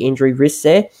carry a few injury risks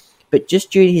there, but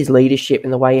just due to his leadership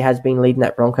and the way he has been leading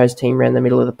that Broncos team around the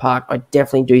middle of the park, I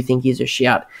definitely do think he's a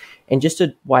shout. And just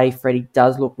a way Freddie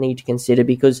does need to consider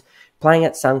because playing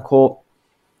at Suncorp,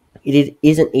 it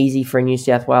isn't easy for a New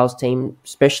South Wales team,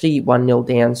 especially 1-0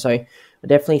 down. So I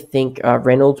definitely think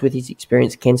Reynolds, with his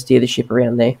experience, can steer the ship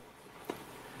around there.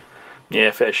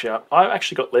 Yeah, fair shout. I've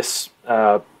actually got less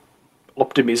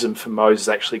optimism for Moses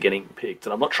actually getting picked,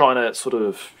 and I'm not trying to sort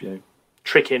of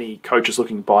trick any coaches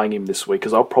looking at buying him this week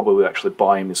because I'll probably actually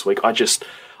buy him this week.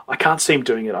 I can't see him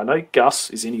doing it. I know Gus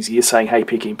is in his ear saying, "Hey,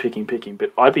 pick him,"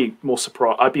 but I'd be more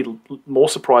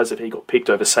surprised if he got picked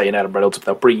over, say, an Adam Reynolds if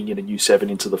they're bringing in a new 7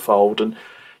 into the fold. And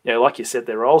like you said,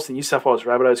 their roles, the New South Wales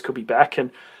Rabbitohs could be back, and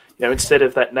instead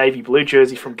of that navy blue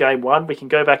jersey from Game 1, we can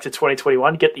go back to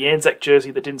 2021, get the Anzac jersey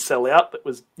that didn't sell out, that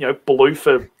was blue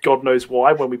for God knows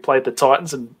why when we played the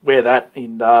Titans, and wear that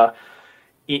in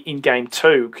Game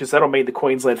 2, because that'll mean the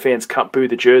Queensland fans can't boo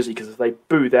the jersey, because if they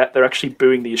boo that, they're actually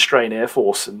booing the Australian Air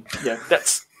Force, and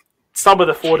that's some of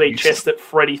the 4D chess that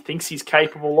Freddie thinks he's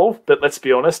capable of, but let's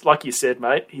be honest, like you said,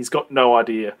 mate, he's got no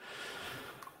idea.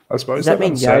 I suppose does that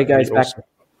mean Yo goes back?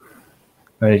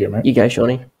 There you go, mate. You go,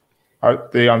 Shawnee.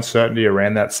 The uncertainty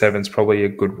around that 7 is probably a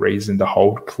good reason to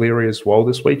hold Cleary as well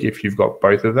this week if you've got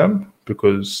both of them,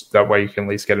 because that way you can at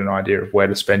least get an idea of where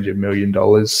to spend your $1 million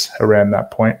around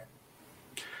that point.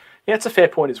 Yeah, it's a fair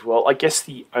point as well. I guess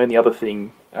the only other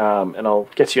thing, and I'll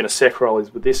get to you in a sec, Roll,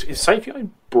 is with this, is say if you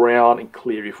own Brown and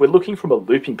Cleary, if we're looking from a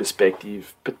looping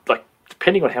perspective, but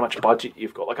depending on how much budget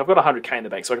you've got, I've got 100k in the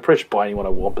bank, so I can pretty much buy anyone I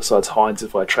want besides Hines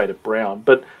if I traded Brown.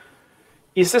 But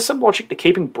is there some logic to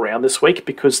keeping Brown this week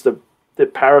because the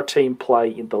Para team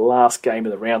play in the last game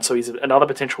of the round, so he's another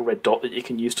potential red dot that you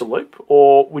can use to loop?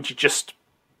 Or would you just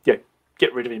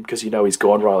get rid of him because he's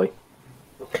gone, Riley?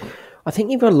 I think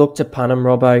you've got to look to punt him,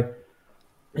 Robbo,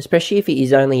 especially if he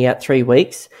is only out 3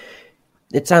 weeks.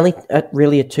 It's only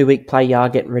really a 2-week play you are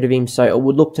getting rid of him, so I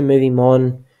would look to move him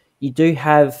on. You do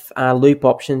have loop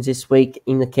options this week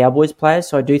in the Cowboys players,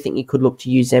 so I do think you could look to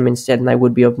use them instead, and they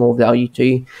would be of more value to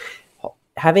you.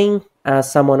 Having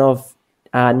someone of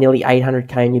nearly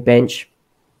 800k on your bench,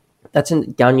 that's a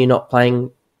gun you're not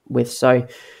playing with. So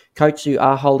coaches who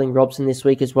are holding Robson this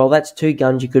week as well, that's 2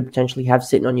 guns you could potentially have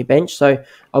sitting on your bench. So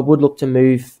I would look to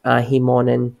move him on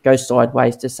and go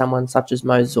sideways to someone such as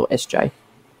Moses or SJ.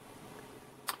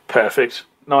 Perfect.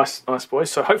 Nice,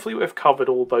 boys. So hopefully we've covered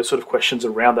all those sort of questions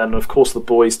around that, and of course the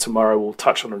boys tomorrow will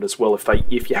touch on it as well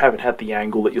if you haven't had the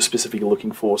angle that you're specifically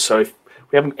looking for. So if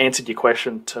we haven't answered your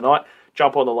question tonight,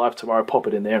 jump on the live tomorrow, pop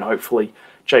it in there, and hopefully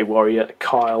Jay Warrior,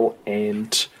 Kyle, and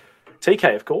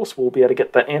TK, of course, will be able to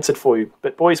get that answered for you.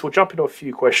 But boys, we'll jump into a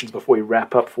few questions before we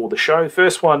wrap up for the show.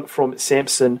 First one from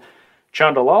Samson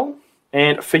Chandalal,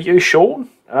 and for you, Sean,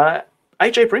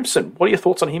 AJ Brimson, what are your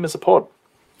thoughts on him as a pod?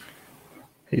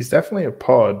 He's definitely a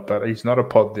pod, but he's not a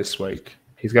pod this week.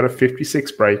 He's got a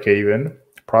 56 break even,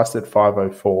 priced at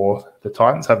 504. The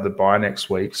Titans have the bye next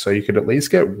week, so you could at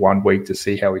least get 1 week to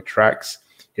see how he tracks.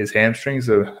 His hamstrings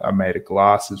are made of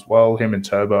glass as well. Him and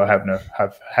Turbo are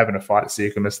having a fight to see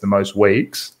who can miss the most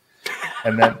weeks.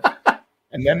 And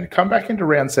then come back into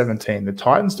round 17. The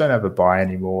Titans don't have a bye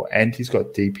anymore, and he's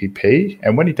got DPP.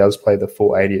 And when he does play the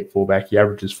full 80 at fullback, he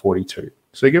averages 42.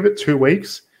 So give it 2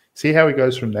 weeks. See how he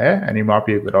goes from there, and he might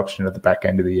be a good option at the back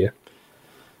end of the year.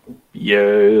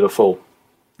 Beautiful.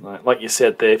 Like you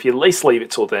said there, if you at least leave it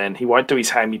till then, he won't do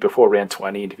his hammy before round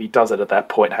 20, and if he does it at that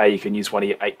point, hey, you can use one of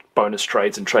your 8 bonus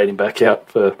trades and trade him back out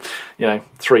for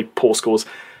 3 poor scores.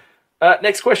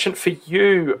 Next question for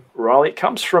you, Riley. It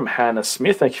comes from Hannah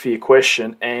Smith. Thank you for your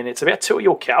question, and it's about 2 of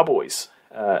your Cowboys.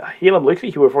 Heelan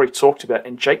Lukey, who we've already talked about,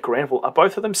 and Jake Granville. Are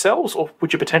both of themselves, or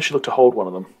would you potentially look to hold one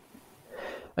of them?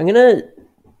 I'm going to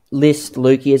list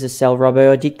Lukey as a sell,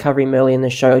 Robbo. I did cover him early in the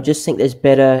show. I just think there's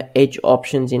better edge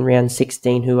options in round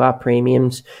 16 who are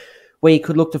premiums, where you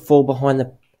could look to fall behind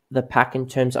the pack in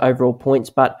terms of overall points.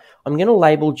 But I'm going to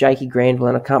label Jakey Granville,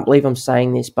 and I can't believe I'm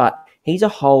saying this, but he's a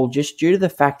hold just due to the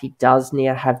fact he does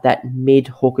now have that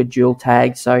mid-hooker dual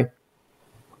tag. So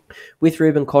with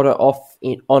Ruben Cotter off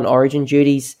on origin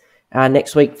duties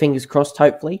next week, fingers crossed,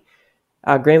 hopefully,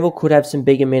 Granville could have some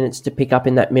bigger minutes to pick up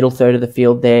in that middle third of the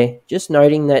field there. Just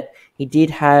noting that he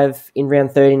did have, in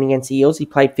round 13 against the Eels, he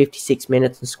played 56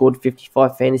 minutes and scored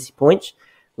 55 fantasy points,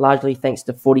 largely thanks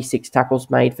to 46 tackles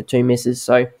made for 2 misses.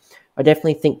 So I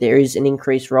definitely think there is an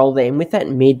increased role there. And with that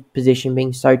mid position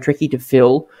being so tricky to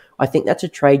fill, I think that's a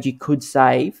trade you could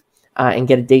save and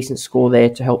get a decent score there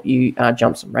to help you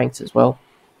jump some ranks as well.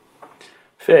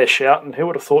 Fair shout, and who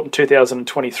would have thought in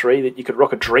 2023 that you could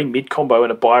rock a dream mid-combo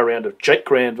in a buy round of Jake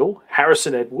Granville,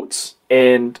 Harrison Edwards,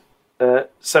 and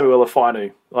Samuel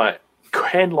Afinu? Like,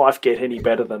 can life get any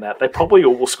better than that? They probably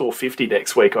all will score 50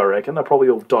 next week, I reckon. They'll probably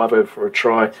all dive over for a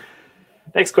try.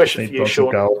 Next question for you,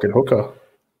 Sean. Good hooker.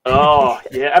 Oh,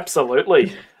 yeah,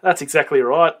 absolutely. That's exactly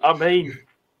right. I mean,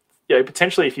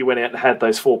 potentially if you went out and had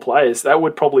those 4 players, that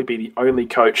would probably be the only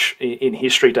coach in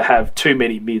history to have too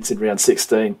many mids in round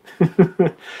 16.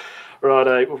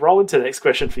 Right, we'll roll into the next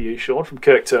question for you, Sean, from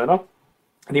Kirk Turner.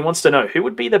 And he wants to know, who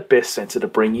would be the best centre to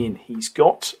bring in? He's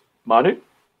got Manu,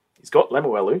 he's got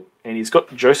Lemuelu, and he's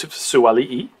got Joseph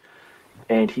Suali'i,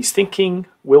 and he's thinking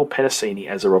Will Penasini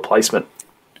as a replacement.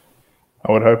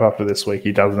 I would hope after this week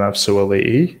he doesn't have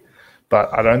Suali'i.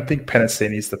 But I don't think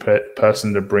Penasini is the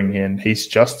person to bring in. He's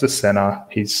just a centre.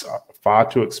 He's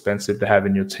far too expensive to have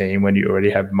in your team when you already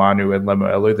have Manu and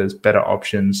Lemuelu. There's better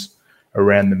options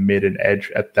around the mid and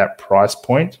edge at that price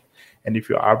point. And if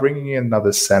you are bringing in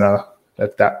another centre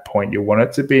at that point, you want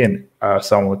it to be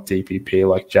someone with DPP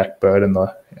like Jack Bird in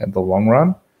the long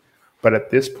run. But at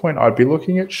this point, I'd be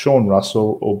looking at Sean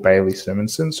Russell or Bailey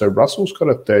Simonson. So Russell's got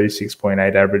a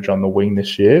 36.8 average on the wing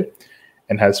this year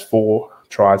and has 4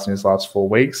 tries in his last 4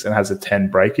 weeks and has a 10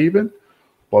 break even,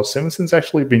 while Simonson's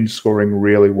actually been scoring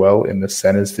really well in the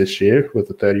centres this year with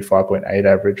a 35.8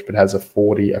 average, but has a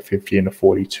 40, a 50, and a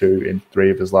 42 in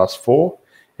 3 of his last 4,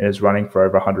 and is running for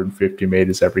over 150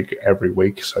 metres every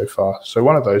week so far. So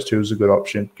one of those two is a good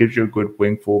option. Gives you a good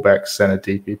wing fullback, centre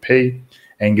DPP,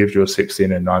 and gives you a 16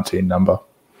 and 19 number.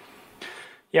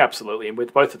 Yeah, absolutely. And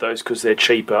with both of those, because they're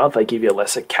cheaper, they give you a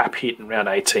lesser cap hit in round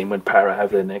 18 when Para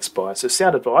have their next buy. So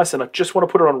sound advice, and I just want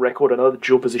to put it on record, another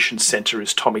dual position centre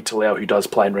is Tommy Talau, who does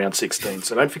play in round 16.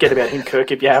 So don't forget about him,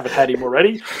 Kirk, if you haven't had him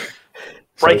already.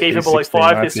 Break even below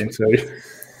 5.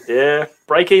 Yeah,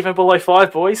 break even below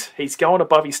 5, boys. He's going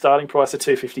above his starting price of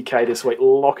 $250K this week.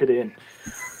 Lock it in.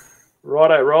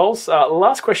 Righto, Rolls.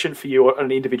 Last question for you on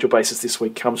an individual basis this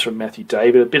week comes from Matthew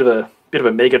David. A bit of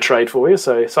a mega trade for you,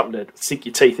 so something to sink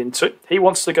your teeth into. He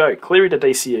wants to go Cleary to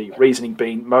DCE, reasoning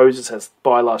being Moses has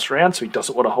buy last round, so he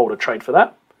doesn't want to hold a trade for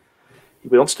that. He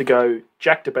wants to go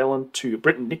Jack DeBellin to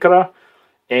Britton Nickera,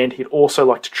 and he'd also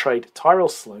like to trade Tyrell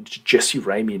Sloan to Jesse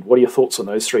Ramian. What are your thoughts on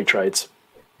those 3 trades?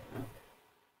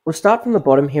 We'll start from the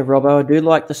bottom here, Robbo. I do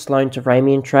like the Sloan to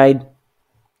Ramian trade.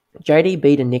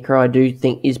 JDB to Nickera, I do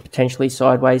think, is potentially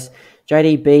sideways.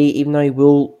 JDB, even though he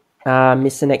will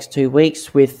miss the next 2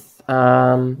 weeks with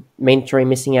Mentory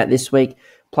missing out this week,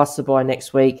 plus the bye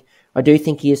next week, I do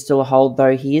think he is still a hold,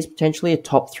 though. He is potentially a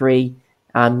top 3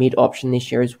 mid option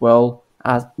this year as well,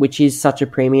 which is such a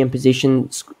premium position,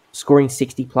 scoring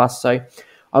 60 plus. So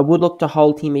I would look to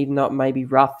hold him, even though it may be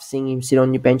rough seeing him sit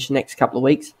on your bench the next couple of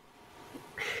weeks.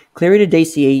 Cleary to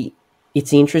DCE,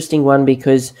 it's an interesting one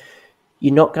because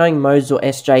you're not going Moses or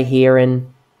SJ here,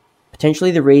 and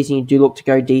potentially the reason you do look to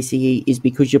go DCE is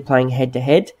because you're playing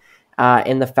head-to-head,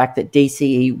 and the fact that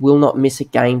DCE will not miss a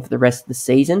game for the rest of the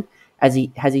season, as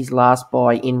he has his last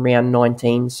bye in round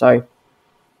 19. So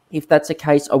if that's the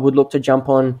case, I would look to jump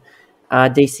on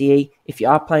DCE. If you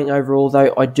are playing overall,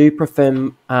 though, I do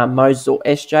prefer Moses or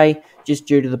SJ, just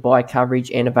due to the bye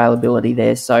coverage and availability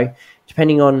there. So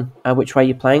depending on which way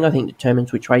you're playing, I think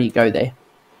determines which way you go there.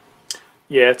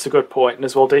 Yeah, it's a good point. And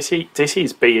as well,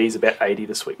 DC's BE is about 80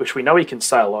 this week, which we know he can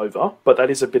sail over, but that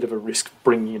is a bit of a risk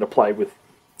bringing you to play with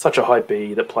such a high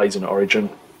BE that plays in Origin.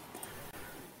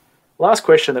 Last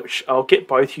question that I'll get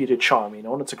both of you to chime in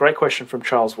on. It's a great question from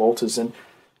Charles Walters, and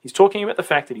he's talking about the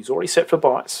fact that he's already set for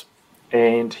buys,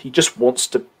 and he just wants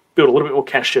to build a little bit more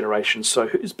cash generation. So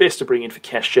who's best to bring in for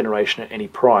cash generation at any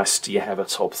price? Do you have a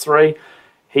top 3?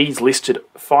 He's listed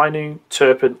Fainu,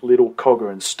 Turpin, Little,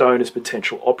 Cogger, and Stone as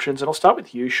potential options. And I'll start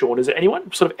with you, Sean. Is there anyone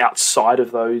sort of outside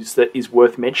of those that is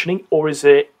worth mentioning, or is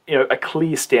there a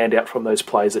clear standout from those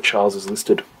players that Charles has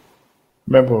listed?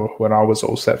 Remember when I was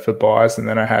all set for buys and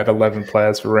then I had 11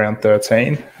 players for round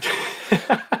 13?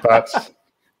 But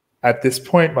at this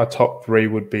point, my top three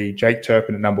would be Jake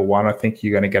Turpin at number one. I think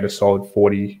you're going to get a solid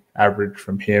 40 average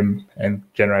from him and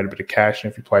generate a bit of cash.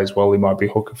 And if he plays well, he might be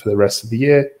hooker for the rest of the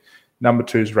year. Number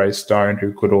two is Ray Stone,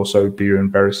 who could also be in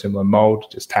very similar mold,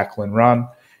 just tackle and run.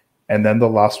 And then the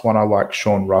last one, I like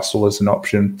Sean Russell as an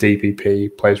option.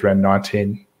 DPP, plays around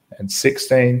 19 and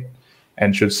 16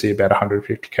 and should see about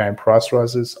 150k in price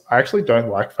rises. I actually don't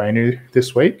like Fainu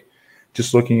this week.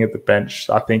 Just looking at the bench,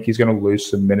 I think he's going to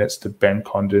lose some minutes to Ben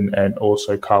Condon and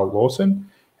also Carl Lawson.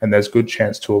 And there's good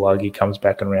chance Tuolagi comes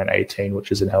back in around 18,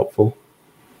 which isn't helpful.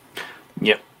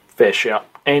 Yep, fair shout.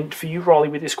 And for you, Riley,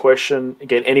 with this question,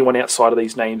 again, anyone outside of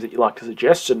these names that you'd like to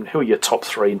suggest, and who are your top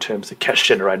three in terms of cash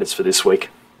generators for this week?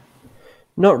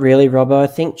 Not really, Robbo. I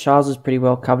think Charles is pretty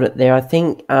well covered it there. I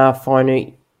think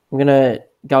finally I'm going to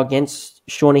go against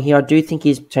Shawnee here. I do think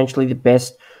he's potentially the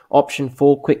best option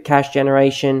for quick cash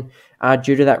generation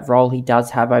due to that role he does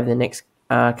have over the next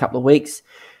couple of weeks.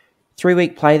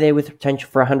 3-week play there with potential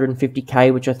for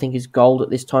 150k, which I think is gold at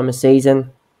this time of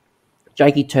season.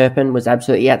 Jakey Turpin was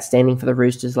absolutely outstanding for the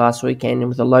Roosters last weekend and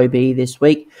with a low B this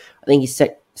week. I think he's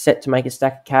set to make a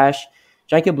stack of cash.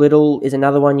 Jacob Little is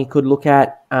another one you could look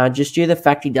at, just due to the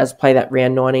fact he does play that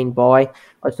round 19 bye. I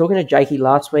was talking to Jakey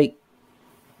last week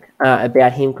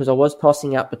about him because I was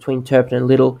tossing up between Turpin and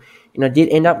Little, and I did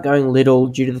end up going Little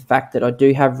due to the fact that I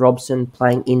do have Robson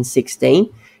playing in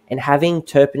 16, and having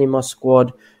Turpin in my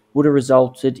squad would have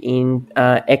resulted in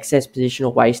excess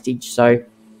positional wastage. So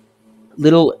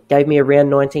Little gave me a round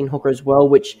 19 hooker as well,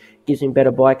 which gives me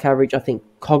better buy coverage. I think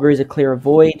Cogger is a clear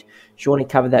avoid. Shawnee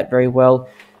covered that very well.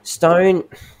 Stone,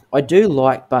 I do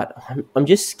like, but I'm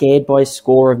just scared by his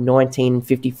score of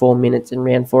 19.54 minutes in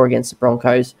round 4 against the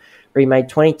Broncos, where he made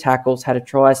 20 tackles, had a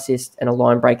try assist and a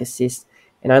line break assist,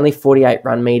 and only 48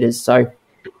 run meters. So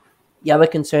the other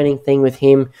concerning thing with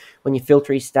him, when you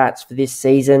filter his stats for this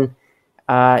season,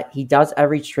 he does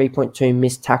average 3.2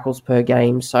 missed tackles per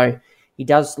game. So he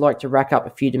does like to rack up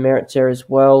a few demerits there as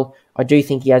well. I do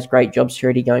think he has great job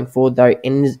security going forward, though,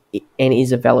 and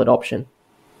is a valid option.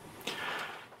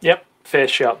 Yep, fair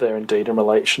shout there indeed in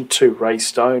relation to Ray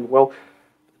Stone. Well,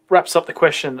 wraps up the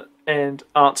question and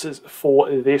answers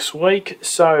for this week.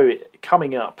 So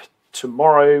coming up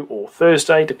tomorrow or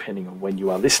Thursday, depending on when you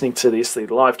are listening to this, the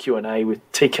live Q&A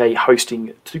with TK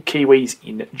hosting two Kiwis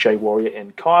in Jay Warrior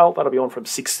and Kyle. That'll be on from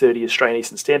 6:30 Australian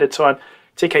Eastern Standard Time.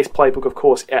 TK's playbook, of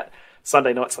course, at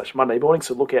Sunday night/Monday morning,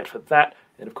 so look out for that.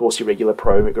 And, of course, your regular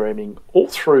programming all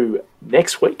through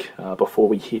next week before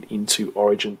we hit into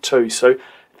Origin 2. So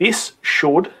this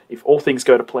should, if all things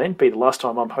go to plan, be the last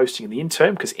time I'm hosting in the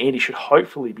interim, because Andy should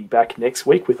hopefully be back next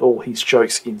week with all his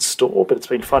jokes in store. But it's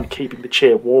been fun keeping the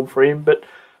chair warm for him. But,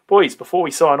 boys, before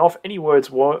we sign off, any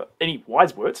wise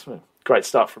words? Great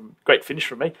finish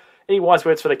from me. Any wise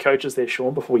words for the coaches there,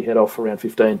 Sean, before we head off for round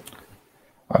 15?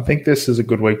 I think this is a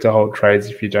good week to hold trades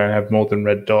if you don't have more than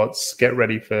red dots. Get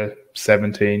ready for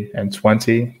 17 and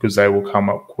 20 because they will come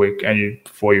up quick, and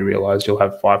before you realise you'll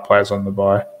have 5 players on the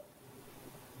bye.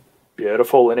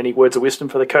 Beautiful. And any words of wisdom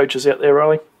for the coaches out there,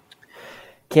 Riley?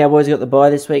 Cowboys got the bye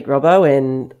this week, Robbo,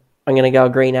 and I'm going to go a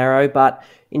green arrow. But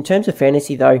in terms of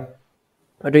fantasy, though,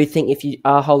 I do think if you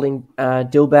are holding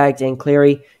Dillbags and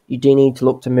Cleary, you do need to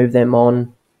look to move them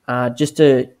on just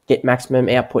to get maximum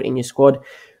output in your squad.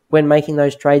 When making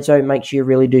those trades, though, make sure you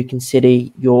really do consider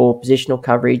your positional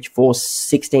coverage for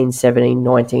 16, 17,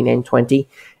 19 and 20,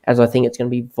 as I think it's going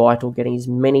to be vital getting as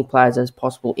many players as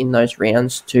possible in those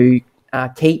rounds to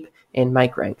keep and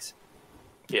make ranks.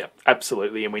 Yeah,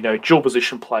 absolutely. And we know dual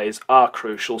position players are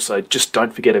crucial, so just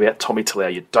don't forget about Tommy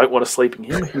Talau. You don't want to sleep in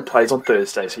him. He plays on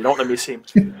Thursday, so you don't want to miss him.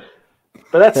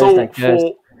 But that's Thursday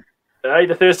all for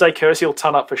the Thursday curse. He'll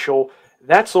ton up for sure.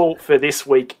 That's all for this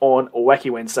week on Wacky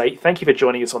Wednesday. Thank you for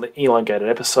joining us on the elongated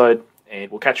episode,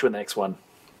 and we'll catch you in the next one.